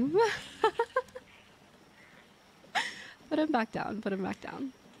juggling. Put him back down. Put him back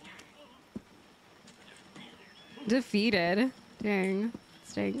down. Defeated. Dang.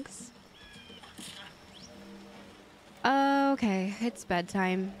 Stinks. Okay, it's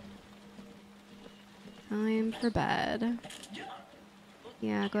bedtime. Time for bed.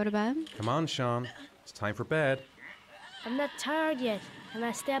 Yeah, go to bed. Come on, Shaun. It's time for bed. I'm not tired yet. Can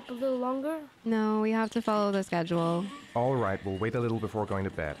I stay up a little longer? No, we have to follow the schedule. All right, we'll wait a little before going to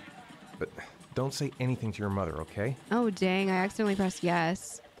bed. But don't say anything to your mother, okay? Oh, dang. I accidentally pressed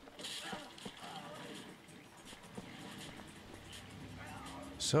yes.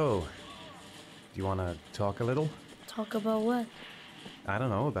 So, do you want to talk a little? Talk about what? I don't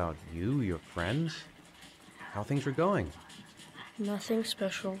know, about you, your friends, how things are going. Nothing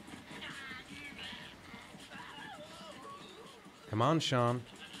special. Come on, Shaun.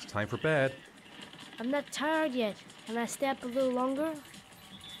 It's time for bed. I'm not tired yet. Can I stay up a little longer?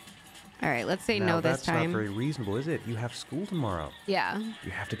 All right, let's say Now, no this that's time. not very reasonable, is it? You have school tomorrow. Yeah.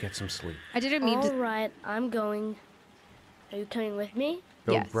 You have to get some sleep. I didn't mean All to. right, I'm going. Are you coming with me?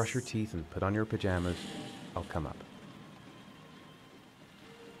 Go Yes. brush your teeth and put on your pajamas. I'll come up.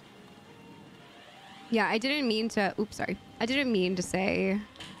 Yeah, I didn't mean to. Oops, sorry. I didn't mean to say,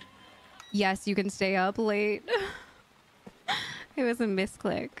 yes, you can stay up late. It was a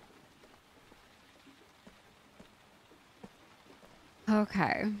misclick.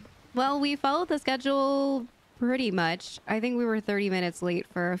 Okay. Well, we followed the schedule pretty much. I think we were 30 minutes late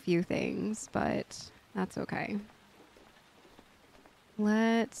for a few things, but that's okay.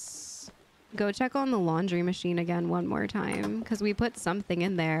 Let's go check on the laundry machine again one more time, because we put something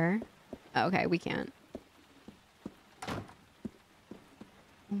in there. Okay, we can't. Oh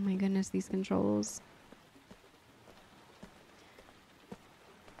my goodness, these controls.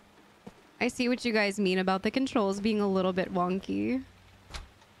 I see what you guys mean about the controls being a little bit wonky.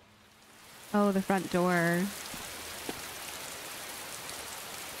 Oh, the front door.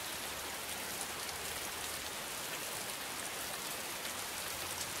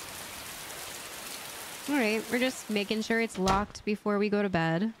 All right, we're just making sure it's locked before we go to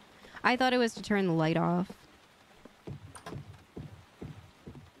bed. I thought it was to turn the light off.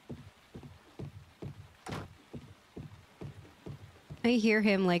 I hear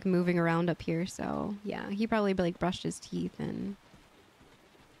him like moving around up here, so yeah, he probably like brushed his teeth and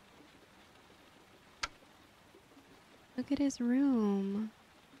Look at his room.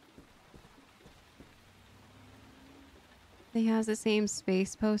 He has the same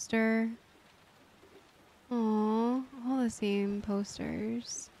space poster. Aww, all the same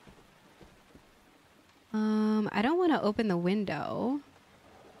posters. I don't want to open the window,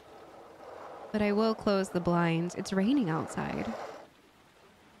 but I will close the blinds. It's raining outside.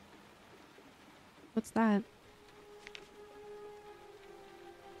 What's that?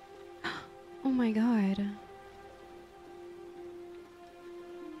 Oh my god.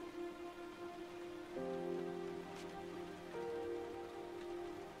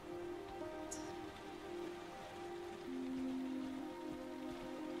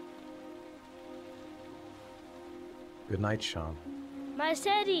 Good night, Shaun. My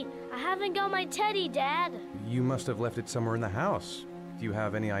teddy! I haven't got my teddy, Dad. You must have left it somewhere in the house. Do you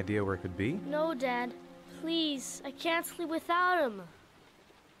have any idea where it could be? No, Dad. Please, I can't sleep without him.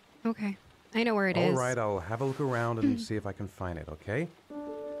 Okay, I know where it is. All right, I'll have a look around and see if I can find it, okay?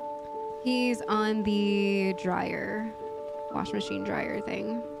 He's on the dryer, wash machine dryer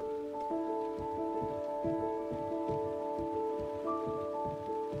thing.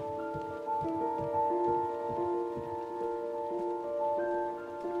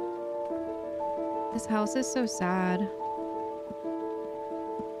 This house is so sad.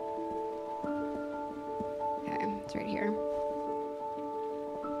 Okay, it's right here.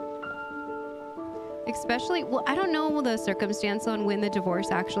 Especially, well, I don't know the circumstance on when the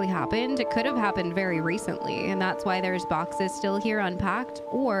divorce actually happened. It could have happened very recently, and that's why there's boxes still here unpacked.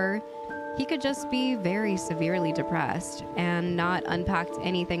 Or he could just be very severely depressed and not unpacked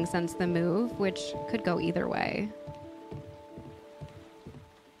anything since the move, which could go either way.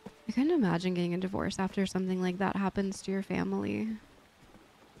 I couldn't imagine getting a divorce after something like that happens to your family.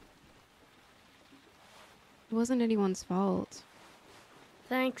 It wasn't anyone's fault.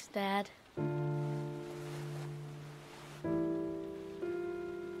 Thanks, Dad.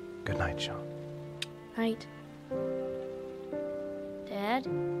 Good night, Shaun. Night. Dad?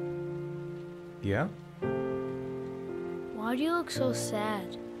 Yeah? Why do you look so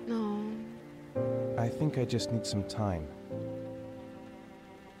sad? No. I think I just need some time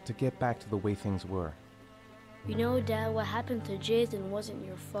to get back to the way things were. You know, Dad, what happened to Jason wasn't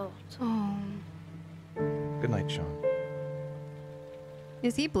your fault. Oh. Good night, Shaun.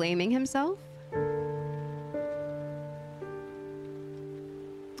 Is he blaming himself?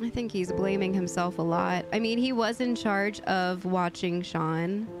 I think he's blaming himself a lot. I mean, he was in charge of watching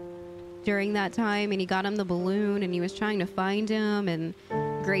Shaun during that time, and he got him the balloon, and he was trying to find him, and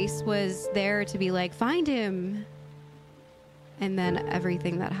Grace was there to be like, find him. And then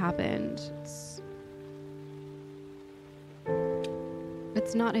everything that happened.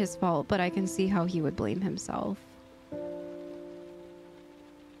 It's not his fault, but I can see how he would blame himself.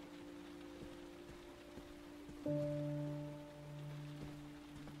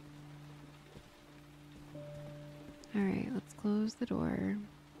 All right, let's close the door.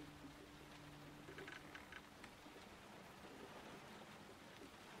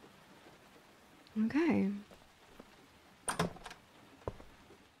 Okay.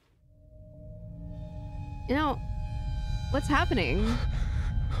 You know, what's happening?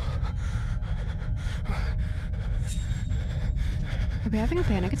 Are we having a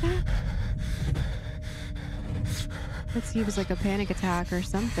panic attack? That seems like a panic attack or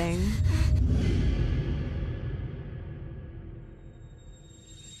something.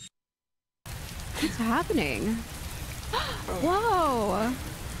 What's happening? Whoa!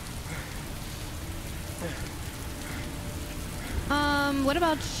 What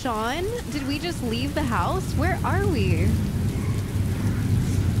about Shaun? Did we just leave the house? Where are we?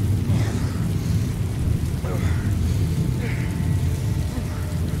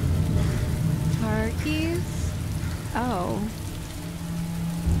 Car keys? Oh.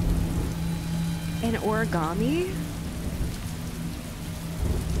 An origami?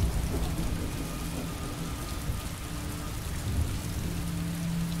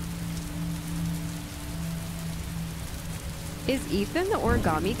 Is Ethan the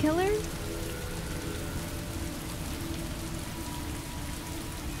origami killer?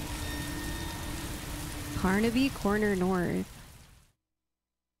 Carnaby Corner North.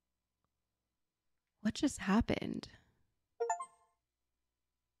 What just happened?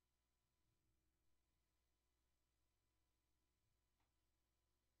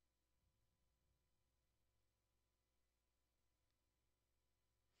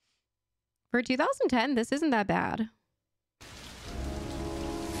 For 2010, this isn't that bad.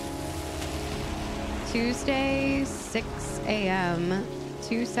 Tuesday, 6 a.m.,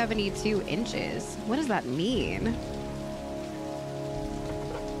 272 inches. What does that mean?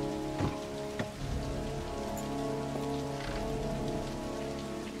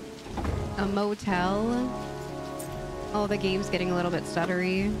 A motel. Oh, the game's getting a little bit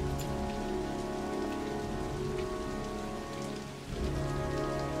stuttery.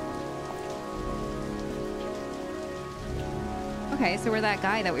 Okay, so we're that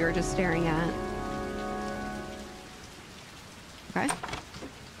guy that we were just staring at. Okay.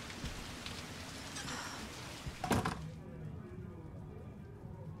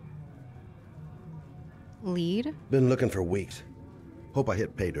 Lead. Been looking for weeks. Hope I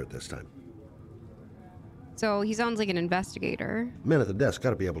hit pay dirt this time. So he sounds like an investigator. Man at the desk,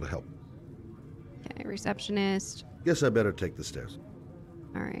 gotta be able to help. Okay, receptionist. Guess I better take the stairs.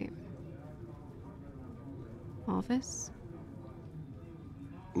 All right. Office.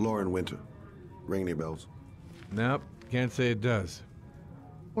 Lauren Winter. Ring any bells? Nope, can't say it does.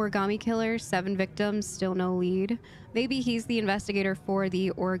 Origami killer, 7 victims, still no lead. Maybe he's the investigator for the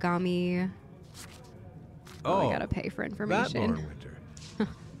origami. Oh, I gotta pay for that information. Lauren Winter.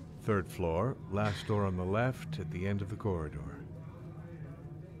 3rd floor, last door on the left at the end of the corridor.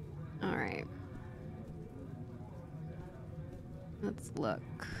 All right. Let's look.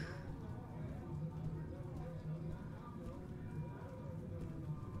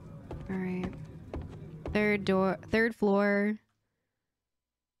 All right. 3rd floor.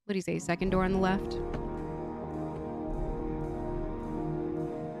 What do you say? 2nd door on the left.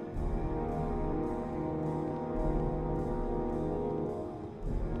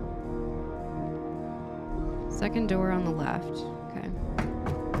 Second door on the left. Okay.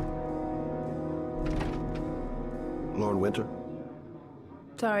 Lauren Winter?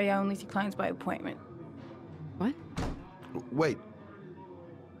 Sorry, I only see clients by appointment. What? Wait.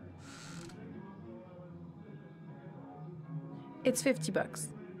 It's $50.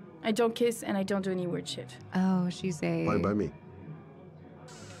 I don't kiss and I don't do any weird shit. Oh, she's Fine by a me.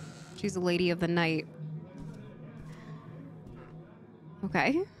 she's a lady of the night.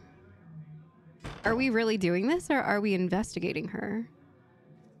 Okay. Are we really doing this or are we investigating her?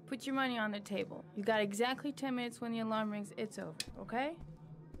 Put your money on the table. You got exactly 10 minutes when the alarm rings. It's over, okay?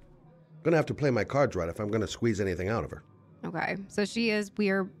 Gonna have to play my cards right if I'm gonna squeeze anything out of her. Okay. So we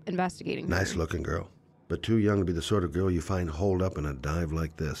are investigating her. Nice looking girl, but too young to be the sort of girl you find holed up in a dive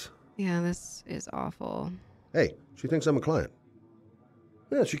like this. Yeah, this is awful. Hey, she thinks I'm a client.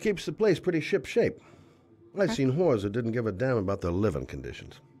 Yeah, she keeps the place pretty ship-shape. I've seen whores that didn't give a damn about their living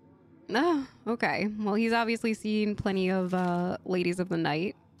conditions. Oh, okay. Well, he's obviously seen plenty of ladies of the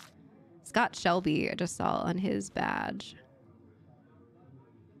night. Scott Shelby, I just saw on his badge.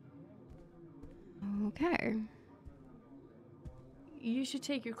 Okay. You should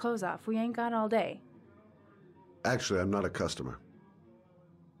take your clothes off. We ain't got all day. Actually, I'm not a customer.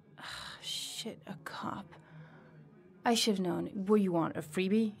 Shit, a cop. I should have known. What you want, a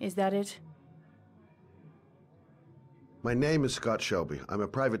freebie? Is that it? My name is Scott Shelby. I'm a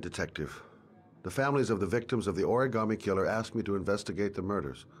private detective. The families of the victims of the origami killer asked me to investigate the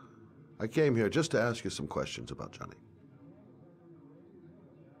murders. I came here just to ask you some questions about Johnny.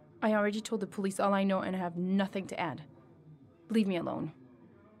 I already told the police all I know and I have nothing to add. Leave me alone.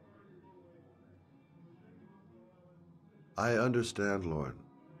 I understand, Lauren.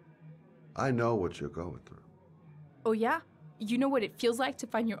 I know what you're going through. Oh yeah? You know what it feels like to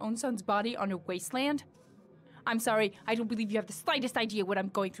find your own son's body on a wasteland? I'm sorry, I don't believe you have the slightest idea what I'm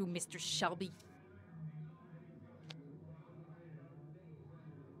going through, Mr. Shelby.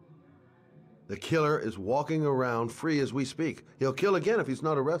 The killer is walking around free as we speak. He'll kill again if he's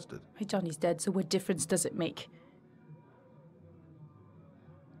not arrested. My Johnny's dead, so what difference does it make?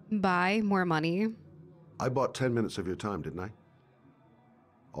 Buy more money. I bought 10 minutes of your time, didn't I?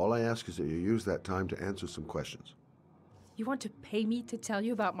 All I ask is that you use that time to answer some questions. You want to pay me to tell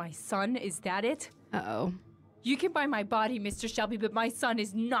you about my son? Is that it? Uh-oh. You can buy my body, Mr. Shelby, but my son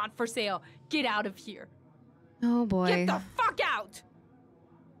is not for sale. Get out of here. Oh, boy. Get the fuck out!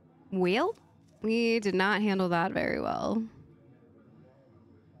 Well, we did not handle that very well.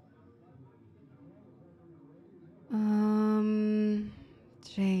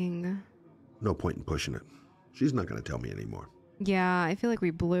 Dang. No point in pushing it. She's not going to tell me anymore. Yeah, I feel like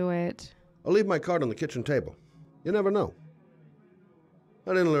we blew it. I'll leave my card on the kitchen table. You never know.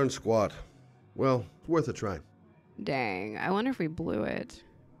 I didn't learn squat. Well, it's worth a try. Dang, I wonder if we blew it.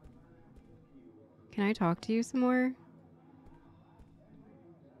 Can I talk to you some more?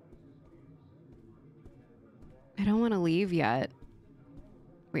 I don't want to leave yet.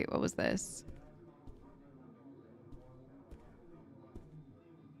 Wait, what was this?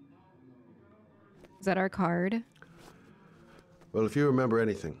 Is that our card? Well, if you remember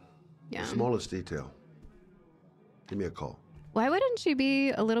anything, Yeah. the smallest detail, give me a call. Why wouldn't she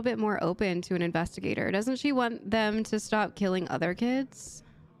be a little bit more open to an investigator? Doesn't she want them to stop killing other kids?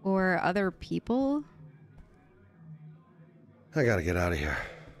 Or other people? I gotta get out of here.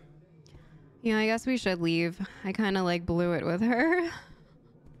 Yeah, I guess we should leave. I kind of like blew it with her.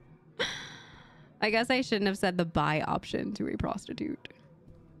 I guess I shouldn't have said the buy option to a prostitute.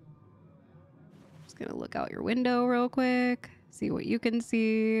 Just gonna look out your window real quick. See what you can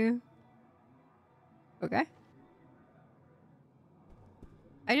see. Okay.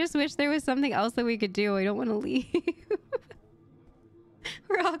 I just wish there was something else that we could do. I don't want to leave.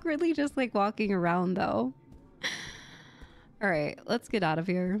 We're awkwardly just like walking around though. All right, let's get out of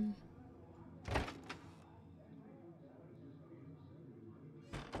here.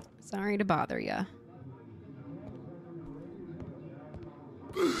 Sorry to bother ya.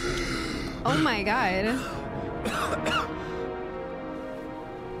 Oh my god.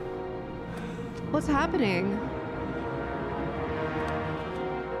 What's happening?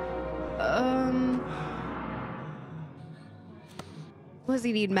 Does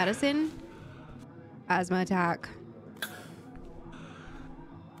he need medicine? Asthma attack.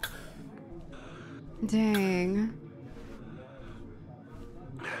 Dang.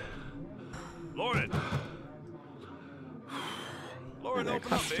 Lauren! Lauren, Another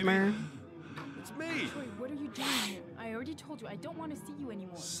open up, customer. baby. It's me! Troy, what are you doing here? I already told you I don't want to see you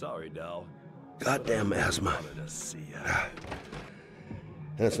anymore. Sorry, Dal. Goddamn asthma. Wanted to see ya.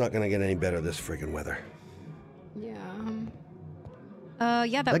 And it's not gonna get any better this friggin' weather. Yeah.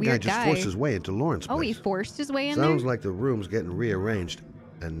 Yeah, that That guy weird just guy. forced his way into Lauren's place. Oh, he forced his way in Sounds there? like the room's getting rearranged,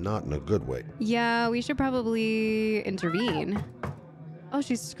 and not in a good way. Yeah, we should probably intervene. Oh,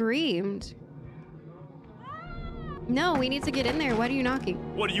 she screamed. No, we need to get in there. Why are you knocking?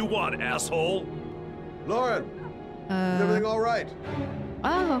 What do you want, asshole? Lauren! Is everything all right?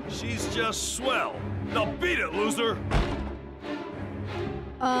 Oh. She's just swell. Now beat it, loser!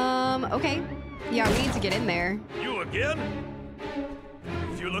 Okay. Yeah, we need to get in there. You again?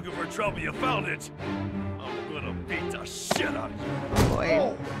 If you're looking for trouble, you found it. I'm gonna beat the shit out of you.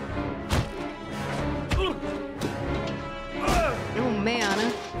 Boy. Oh,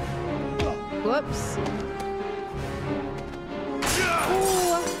 man. Whoops.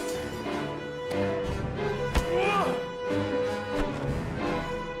 Ooh.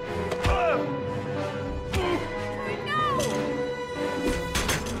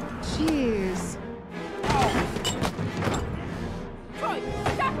 Jeez. Troy,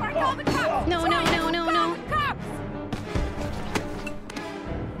 stop or I call the cops! No, no, no, no, no. Cops!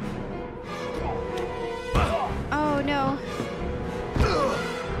 Oh, no.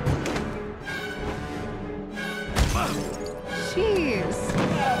 Jeez.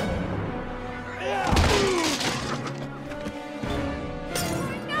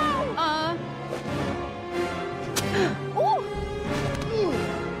 Ooh.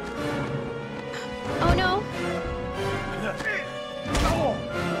 Oh no.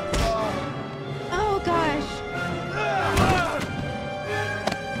 Oh gosh.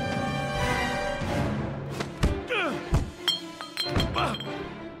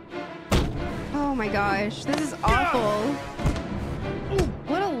 Oh my gosh, this is awful.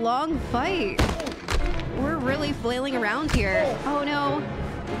 What a long fight. We're really flailing around here. Oh no.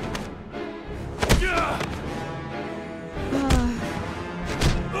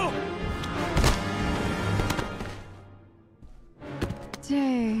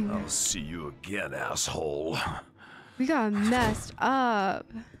 Dang. I'll see you again, asshole. We got messed up.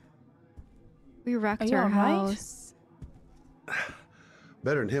 We wrecked Are you our all right? house.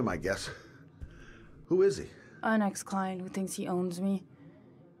 Better than him, I guess. Who is he? An ex-client who thinks he owns me.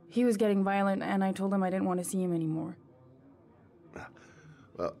 He was getting violent, and I told him I didn't want to see him anymore.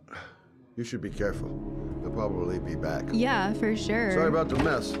 Well, you should be careful. He'll probably be back. Yeah, for sure. Sorry about the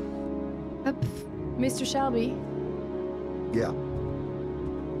mess. Mr. Shelby, Yeah.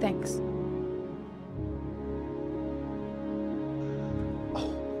 thanks.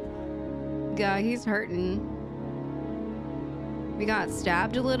 Yeah, he's hurting. We got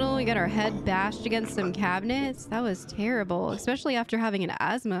stabbed a little. We got our head bashed against some cabinets. That was terrible, especially after having an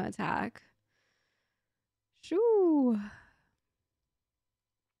asthma attack. Shoo.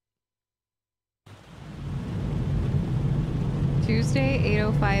 Tuesday,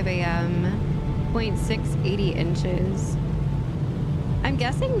 8:05 a.m. 0.680 inches. I'm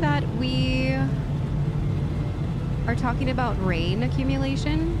guessing that we are talking about rain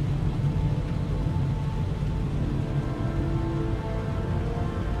accumulation.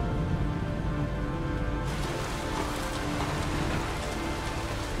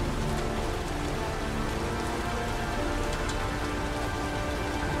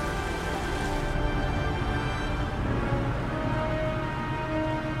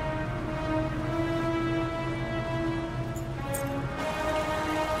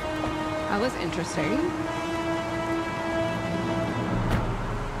 That was interesting.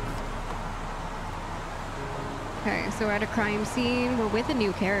 Okay, so we're at a crime scene. We're with a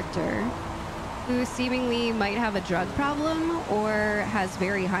new character who seemingly might have a drug problem or has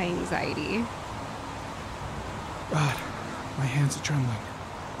very high anxiety. God, my hands are trembling.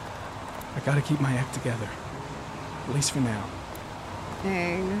 I gotta keep my act together. At least for now.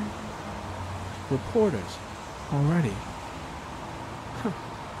 Dang. Reporters? Already? Huh.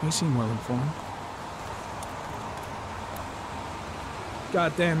 They seem well informed.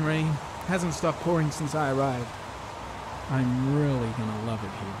 Goddamn rain. Hasn't stopped pouring since I arrived. I'm really gonna love it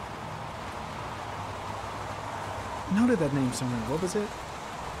here. Noted that name somewhere. What was it?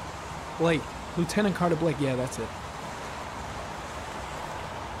 Blake. Lieutenant Carter Blake. Yeah, that's it.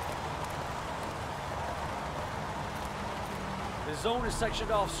 The zone is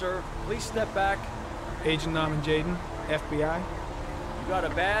sectioned off, sir. Please step back. Agent Norman Jaden, FBI. You got a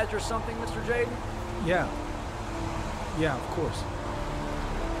badge or something, Mr. Jaden? Yeah. Yeah, of course.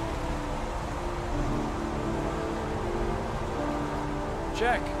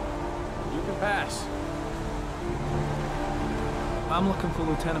 Check. You can pass. I'm looking for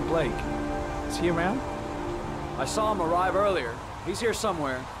Lieutenant Blake. Is he around? I saw him arrive earlier. He's here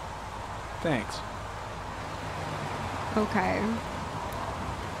somewhere. Thanks. Okay.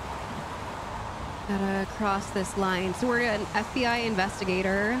 Gotta cross this line. So we're an FBI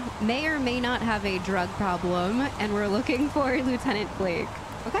investigator, may or may not have a drug problem, and we're looking for Lieutenant Blake.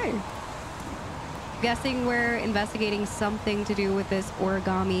 Okay. Guessing we're investigating something to do with this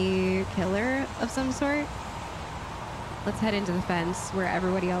origami killer of some sort. Let's head into the fence where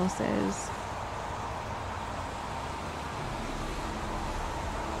everybody else is.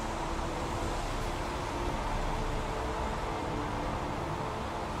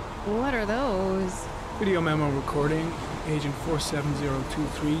 What are those? Video memo recording, Agent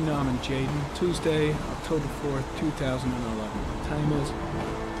 47023, Norman Jaden, Tuesday, October 4th, 2011. Time is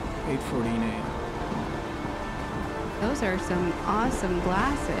 8:14 a.m. Those are some awesome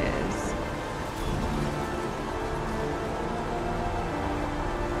glasses.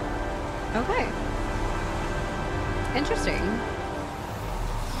 Okay. Interesting.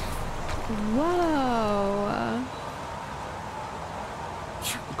 Whoa.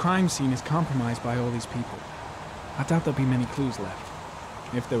 The crime scene is compromised by all these people. I doubt there'll be many clues left,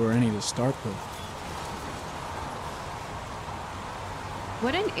 if there were any to start with.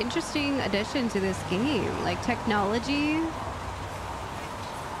 What an interesting addition to this game. Like technology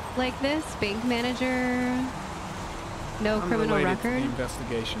like this, bank manager, no criminal record. To the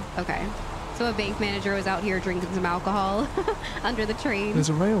investigation. Okay. So a bank manager was out here drinking some alcohol under the train. There's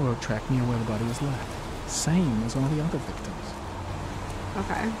a railroad track near where the body was left. Same as all the other victims.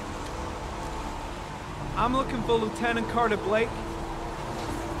 Okay. I'm looking for Lieutenant Carter Blake.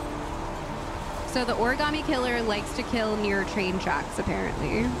 So the origami killer likes to kill near train tracks,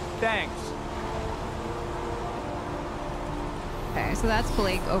 apparently. Thanks. Okay, so that's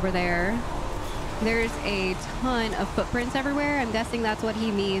Blake over there. There's a ton of footprints everywhere. I'm guessing that's what he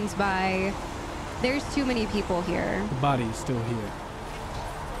means by there's too many people here. The body is still here.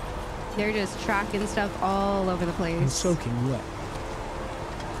 They're just tracking stuff all over the place. And soaking wet.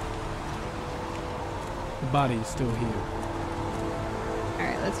 The body is still here. All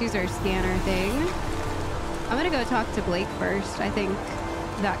right, let's use our scanner thing. I'm gonna go talk to Blake first. I think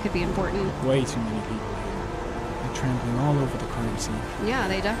that could be important. Way too many people here. They're trampling all over the crime scene. Yeah,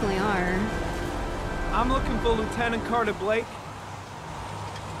 they definitely are. I'm looking for Lieutenant Carter Blake.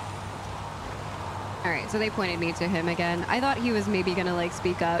 All right, so they pointed me to him again. I thought he was maybe gonna like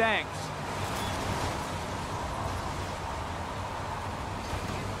speak up. Thanks.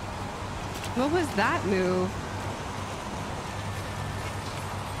 What was that move?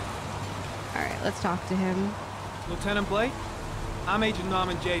 All right, let's talk to him. Lieutenant Blake? I'm Agent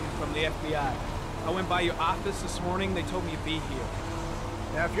Norman Jaden from the FBI. I went by your office this morning. They told me you'd be here.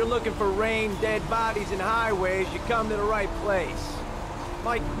 Now, if you're looking for rain, dead bodies, and highways, you come to the right place.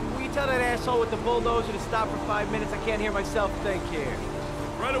 Mike, will you tell that asshole with the bulldozer to stop for 5 minutes? I can't hear myself think here.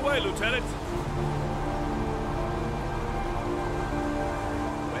 Right away, Lieutenant.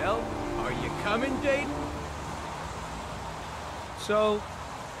 Well, are you coming, Jaden? So,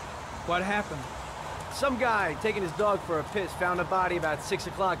 what happened? Some guy taking his dog for a piss found a body about 6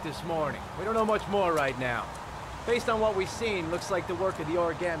 o'clock this morning. We don't know much more right now. Based on what we've seen, looks like the work of the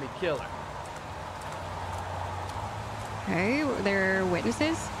origami killer. Okay, were there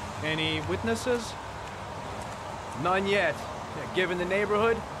witnesses? Any witnesses? None yet. Yeah, given the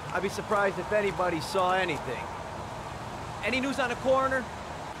neighborhood, I'd be surprised if anybody saw anything. Any news on the coroner?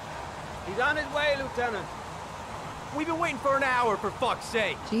 He's on his way, Lieutenant. We've been waiting for an hour, for fuck's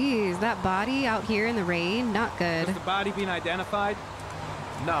sake. Jeez, that body out here in the rain, not good. Has the body been identified?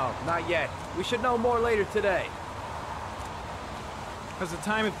 No, not yet. We should know more later today. Has the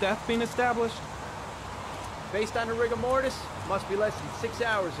time of death been established? Based on the rigor mortis, must be less than 6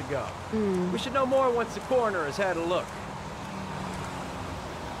 hours ago. We should know more once the coroner has had a look.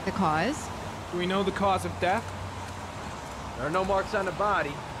 The cause? Do we know the cause of death? There are no marks on the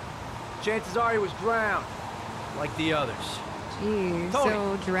body. Chances are he was drowned, like the others. Jeez, Tony,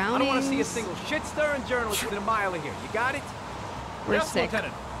 so drowning. I don't want to see a single shit-stirring journalist within a mile of here. You got it? We're Yes, sick.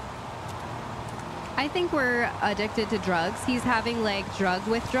 Lieutenant. I think we're addicted to drugs. He's having like drug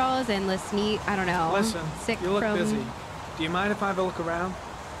withdrawals and I don't know. Listen, sick you look from... busy. Do you mind if I have a look around?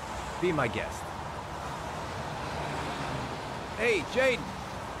 Be my guest. Hey, Jaden.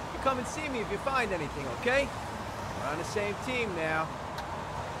 You come and see me if you find anything, okay? We're on the same team now.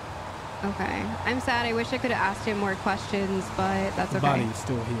 Okay. I'm sad. I wish I could have asked him more questions, but that's okay. The body is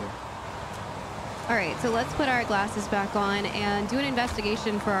still here. All right, so let's put our glasses back on and do an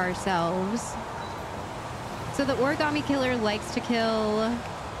investigation for ourselves. So the origami killer likes to kill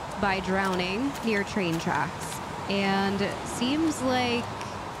by drowning near train tracks, and seems like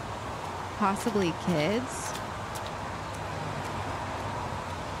possibly kids.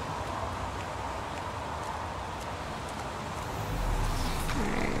 All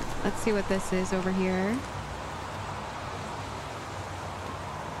right, let's see what this is over here.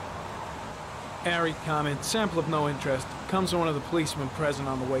 Airy comment, sample of no interest. Comes from one of the policemen present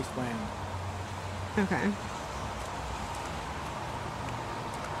on the wasteland. Okay.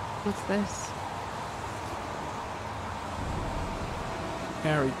 What's this?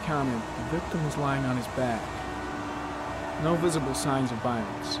 Airy comment, the victim was lying on his back. No visible signs of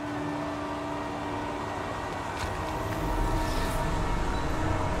violence.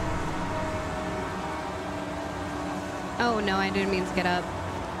 Oh no, I didn't mean to get up.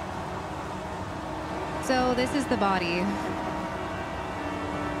 So this is the body.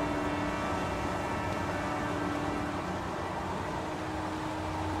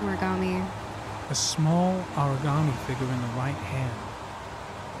 Origami. A small origami figure in the right hand.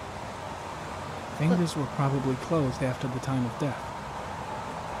 Fingers were probably closed after the time of death.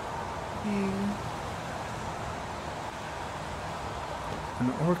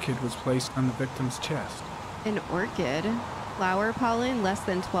 An orchid was placed on the victim's chest. An orchid? Flower pollen, less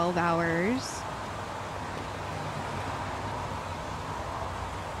than 12 hours.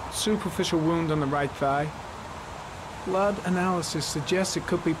 Superficial wound on the right thigh. Blood analysis suggests it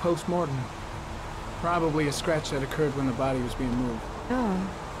could be post-mortem. Probably a scratch that occurred when the body was being moved. Oh.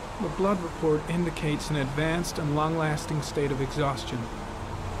 The blood report indicates an advanced and long-lasting state of exhaustion.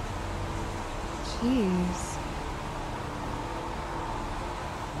 Jeez.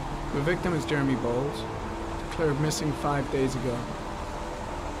 The victim is Jeremy Bowles, declared missing 5 days ago.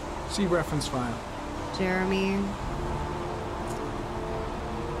 See reference file. Jeremy.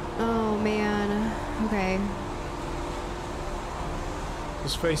 Oh man. Okay.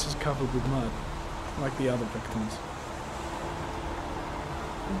 His face is covered with mud, like the other victims.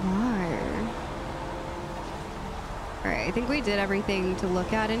 Why? Alright, I think we did everything to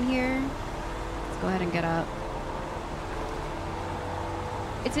look at in here. Let's go ahead and get up.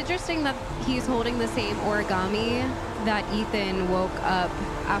 It's interesting that he's holding the same origami that Ethan woke up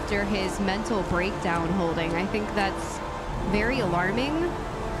after his mental breakdown holding. I think that's very alarming.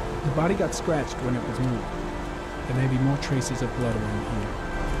 The body got scratched when it was moved. There may be more traces of blood around here.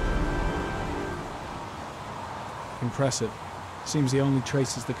 Impressive. Seems the only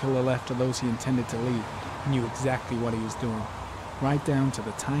traces the killer left are those he intended to leave. He knew exactly what he was doing, right down to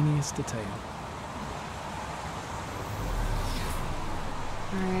the tiniest detail.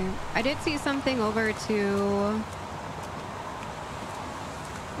 Alright. I did see something over to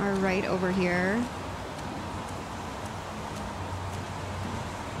our right over here.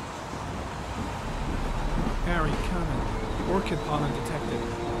 Harry, comment. Orchid pollen detected.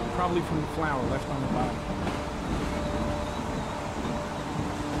 Probably from the flower left on the body.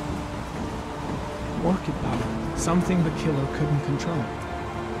 Orchid pollen. Something the killer couldn't control.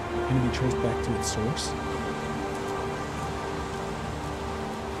 Can it be traced back to its source?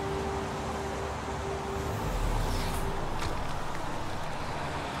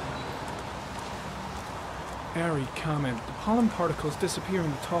 Harry, comment. The pollen particles disappear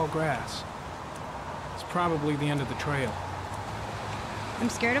in the tall grass. It's probably the end of the trail. I'm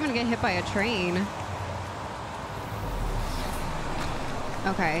scared I'm gonna get hit by a train.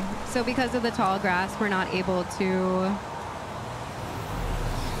 Okay, so because of the tall grass, we're not able to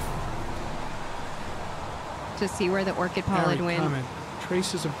see where the orchid pollen Harry, went. comment.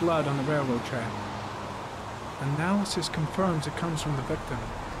 Traces of blood on the railroad track. Analysis confirms it comes from the victim.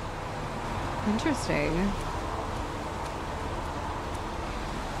 Interesting.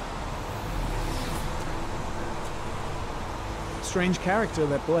 Strange character,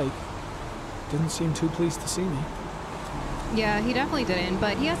 that Blake. Didn't seem too pleased to see me. Yeah, he definitely didn't,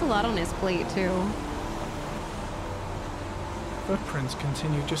 but he has a lot on his plate, too. Footprints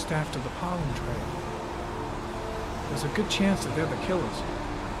continue just after the pollen trail. There's a good chance that they're the killers.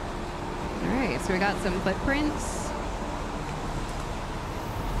 Alright, so we got some footprints.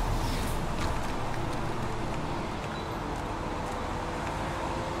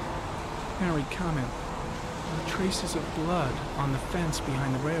 Harry, comment. Traces of blood on the fence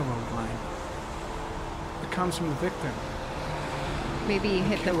behind the railroad line. It comes from the victim. Maybe he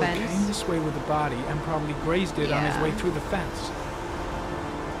hit the fence. He came this way with the body and probably grazed it on his way through the fence.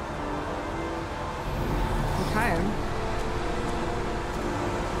 Okay.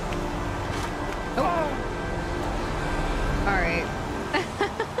 Oh. Alright.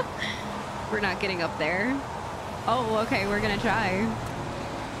 We're not getting up there. Oh, okay, we're gonna try.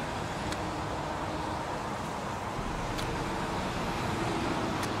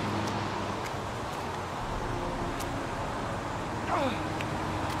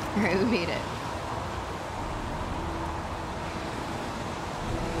 Alright, we made it.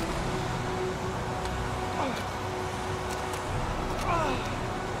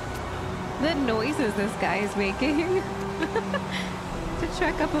 The noises this guy is making to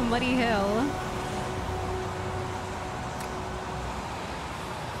trek up a muddy hill.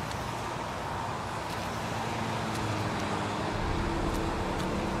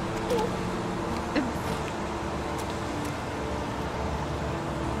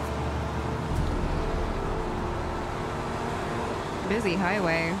 Busy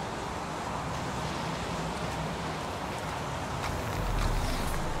highway.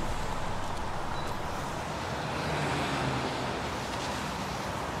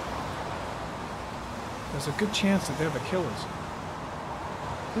 There's a good chance that they're the killers.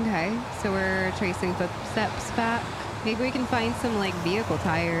 Okay, so we're tracing footsteps back. Maybe we can find some like vehicle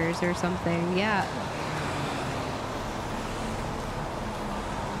tires or something. Yeah.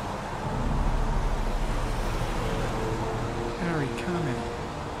 Harry, comment.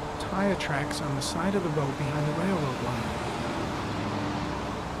 Tire tracks on the side of the road behind the railroad line.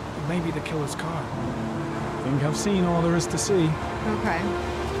 It may be the killer's car. I think I've seen all there is to see. Okay.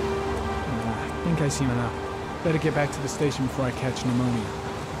 I think I've seen enough. Better get back to the station before I catch pneumonia.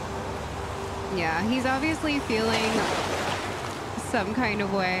 Yeah, he's obviously feeling some kind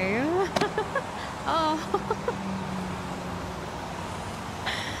of way. Oh.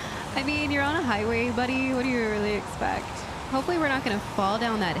 I mean, you're on a highway, buddy. What do you really expect? Hopefully we're not going to fall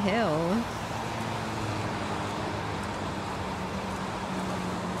down that hill.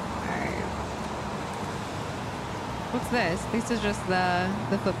 Alright. What's this? This is just the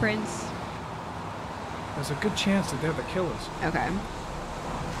footprints? There's a good chance that they're the killers. Okay.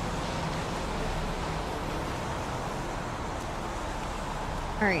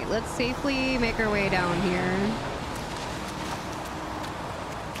 Alright, let's safely make our way down here.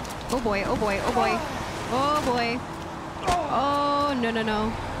 Oh boy, oh boy, oh boy. Oh boy. Oh, no, no,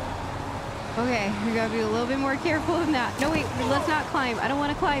 no. Okay, we gotta be a little bit more careful than that. No, wait, let's not climb. I don't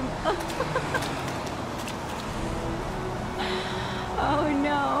want to climb. Oh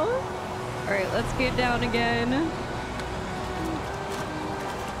no. Alright, let's get down again.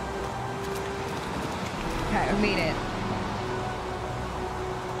 Okay, I made it.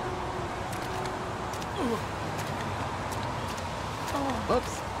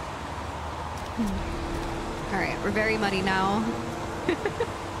 Whoops. Alright, we're very muddy now.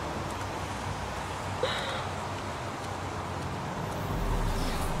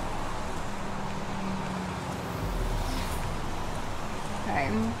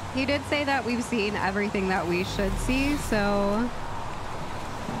 Okay. He did say that we've seen everything that we should see, so...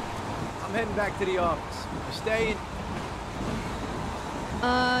 I'm heading back to the office. You staying?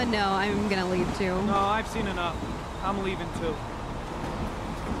 No, I'm gonna leave too. No, I've seen enough. I'm leaving too.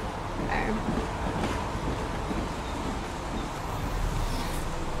 Okay.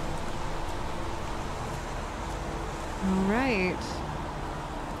 All right.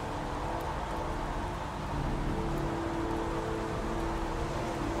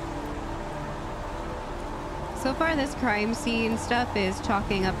 So far, this crime scene stuff is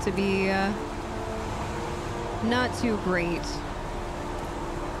chalking up to be not too great.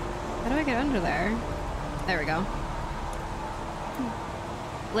 How do I get under there? There we go.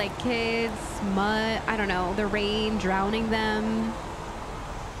 Like kids, mud, I don't know, the rain drowning them.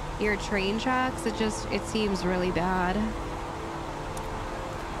 Your train tracks, it seems really bad.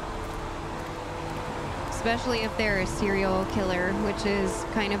 especially if they're a serial killer, which is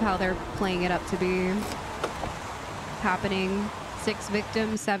kind of how they're playing it up to be happening. 6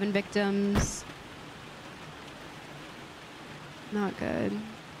 victims, 7 victims. Not good.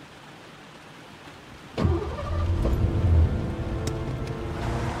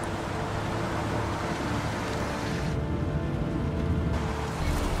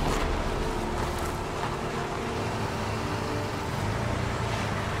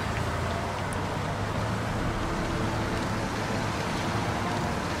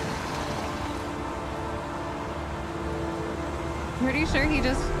 Pretty sure he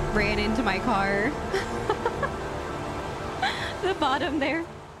just ran into my car. The bottom there.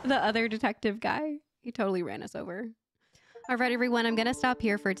 The other detective guy. He totally ran us over. All right, everyone, I'm going to stop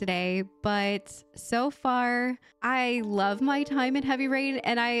here for today. But so far, I love my time in Heavy Rain.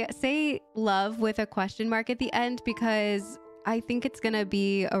 And I say love with a question mark at the end because I think it's going to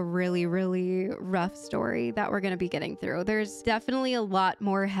be a really, really rough story that we're going to be getting through. There's definitely a lot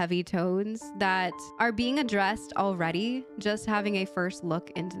more heavy tones that are being addressed already, just having a first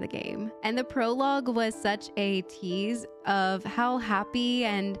look into the game. And the prologue was such a tease of how happy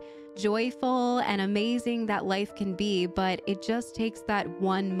and joyful and amazing that life can be, but it just takes that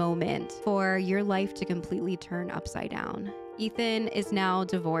one moment for your life to completely turn upside down. Ethan is now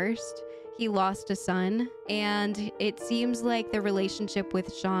divorced. He lost a son, and it seems like the relationship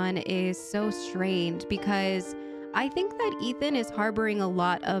with Shaun is so strained because I think that Ethan is harboring a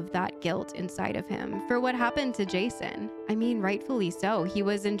lot of that guilt inside of him for what happened to Jason. I mean, rightfully so. He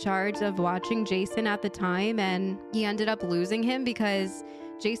was in charge of watching Jason at the time, and he ended up losing him because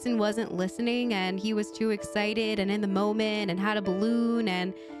Jason wasn't listening and he was too excited and in the moment and had a balloon,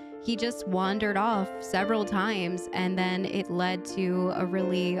 and he just wandered off several times, and then it led to a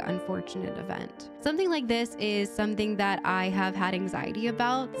really unfortunate event. Something like this is something that I have had anxiety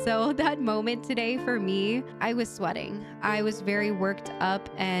about. So that moment today for me, I was sweating. I was very worked up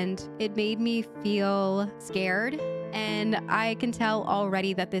and it made me feel scared. And I can tell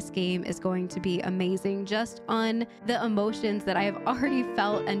already that this game is going to be amazing just on the emotions that I have already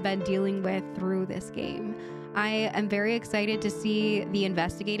felt and been dealing with through this game. I am very excited to see the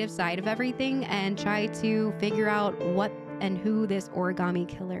investigative side of everything and try to figure out what and who this origami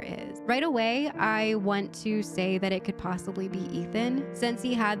killer is. Right away, I want to say that it could possibly be Ethan, since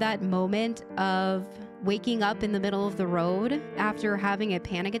he had that moment of waking up in the middle of the road after having a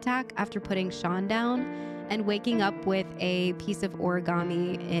panic attack after putting Shaun down and waking up with a piece of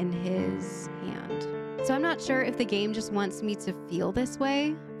origami in his hand. So I'm not sure if the game just wants me to feel this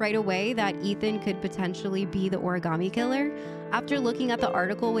way right away, that Ethan could potentially be the origami killer. After looking at the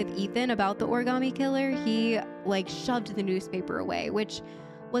article with Ethan about the origami killer, he shoved the newspaper away, which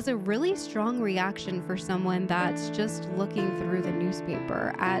was a really strong reaction for someone that's just looking through the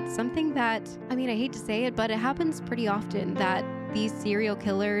newspaper at something that, I mean, I hate to say it, but it happens pretty often that these serial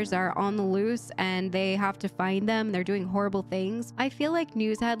killers are on the loose and they have to find them. They're doing horrible things. I feel like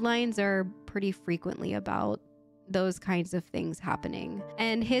news headlines are pretty frequently about those kinds of things happening.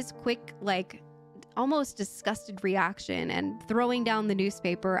 And his quick, almost disgusted reaction and throwing down the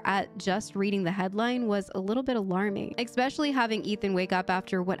newspaper at just reading the headline was a little bit alarming, especially having Ethan wake up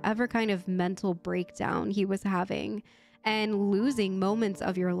after whatever kind of mental breakdown he was having and losing moments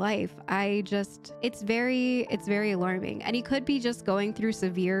of your life. It's very alarming. And he could be just going through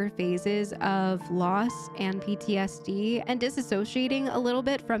severe phases of loss and PTSD and disassociating a little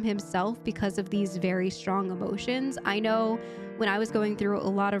bit from himself because of these very strong emotions. I know when I was going through a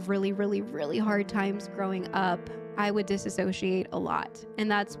lot of really, really, really hard times growing up, I would disassociate a lot.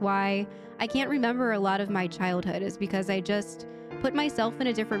 And that's why I can't remember a lot of my childhood, is because I just put myself in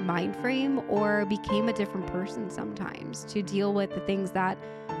a different mind frame or became a different person sometimes to deal with the things that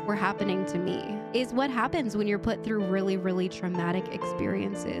were happening to me. Is what happens when you're put through really, really traumatic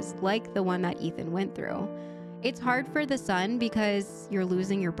experiences like the one that Ethan went through. It's hard for the son because you're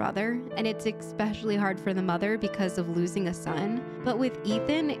losing your brother, and it's especially hard for the mother because of losing a son. But with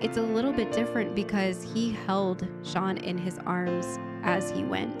Ethan, it's a little bit different because he held Shaun in his arms as he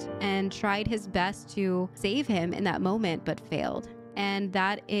went and tried his best to save him in that moment, but failed. And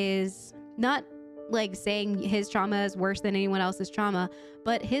that is not saying his trauma is worse than anyone else's trauma,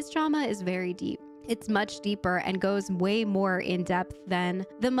 but his trauma is very deep. It's much deeper and goes way more in depth than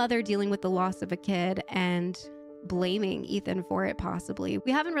the mother dealing with the loss of a kid and blaming Ethan for it, possibly.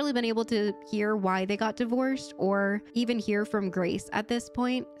 We haven't really been able to hear why they got divorced or even hear from Grace at this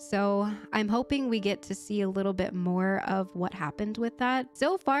point. So I'm hoping we get to see a little bit more of what happened with that.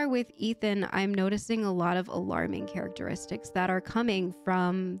 So far with Ethan, I'm noticing a lot of alarming characteristics that are coming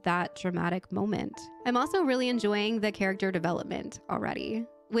from that traumatic moment. I'm also really enjoying the character development already.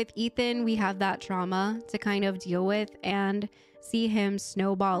 with Ethan, we have that trauma to kind of deal with and see him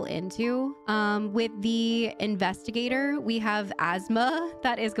snowball into. With the investigator, we have asthma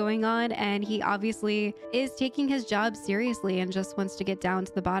that is going on, and he obviously is taking his job seriously and just wants to get down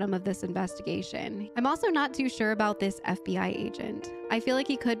to the bottom of this investigation. I'm also not too sure about this FBI agent. I feel like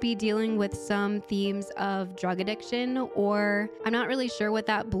he could be dealing with some themes of drug addiction, or I'm not really sure what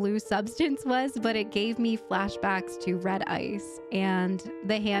that blue substance was, but it gave me flashbacks to red ice and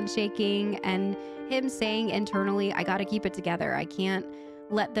the handshaking and him saying internally, I gotta keep it together. I can't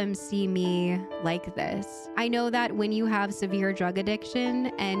let them see me like this. I know that when you have severe drug addiction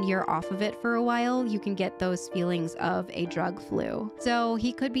and you're off of it for a while, you can get those feelings of a drug flu. So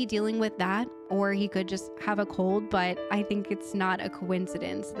he could be dealing with that, or he could just have a cold, but I think it's not a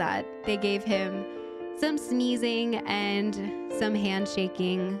coincidence that they gave him some sneezing and some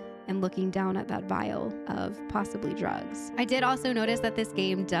handshaking and looking down at that vial of possibly drugs. I did also notice that this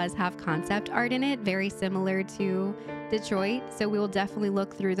game does have concept art in it, very similar to Detroit, so we will definitely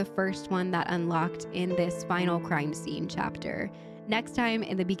look through the first one that unlocked in this final crime scene chapter next time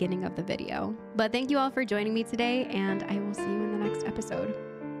in the beginning of the video. But thank you all for joining me today, and I will see you in the next episode.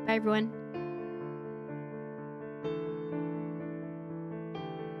 Bye everyone.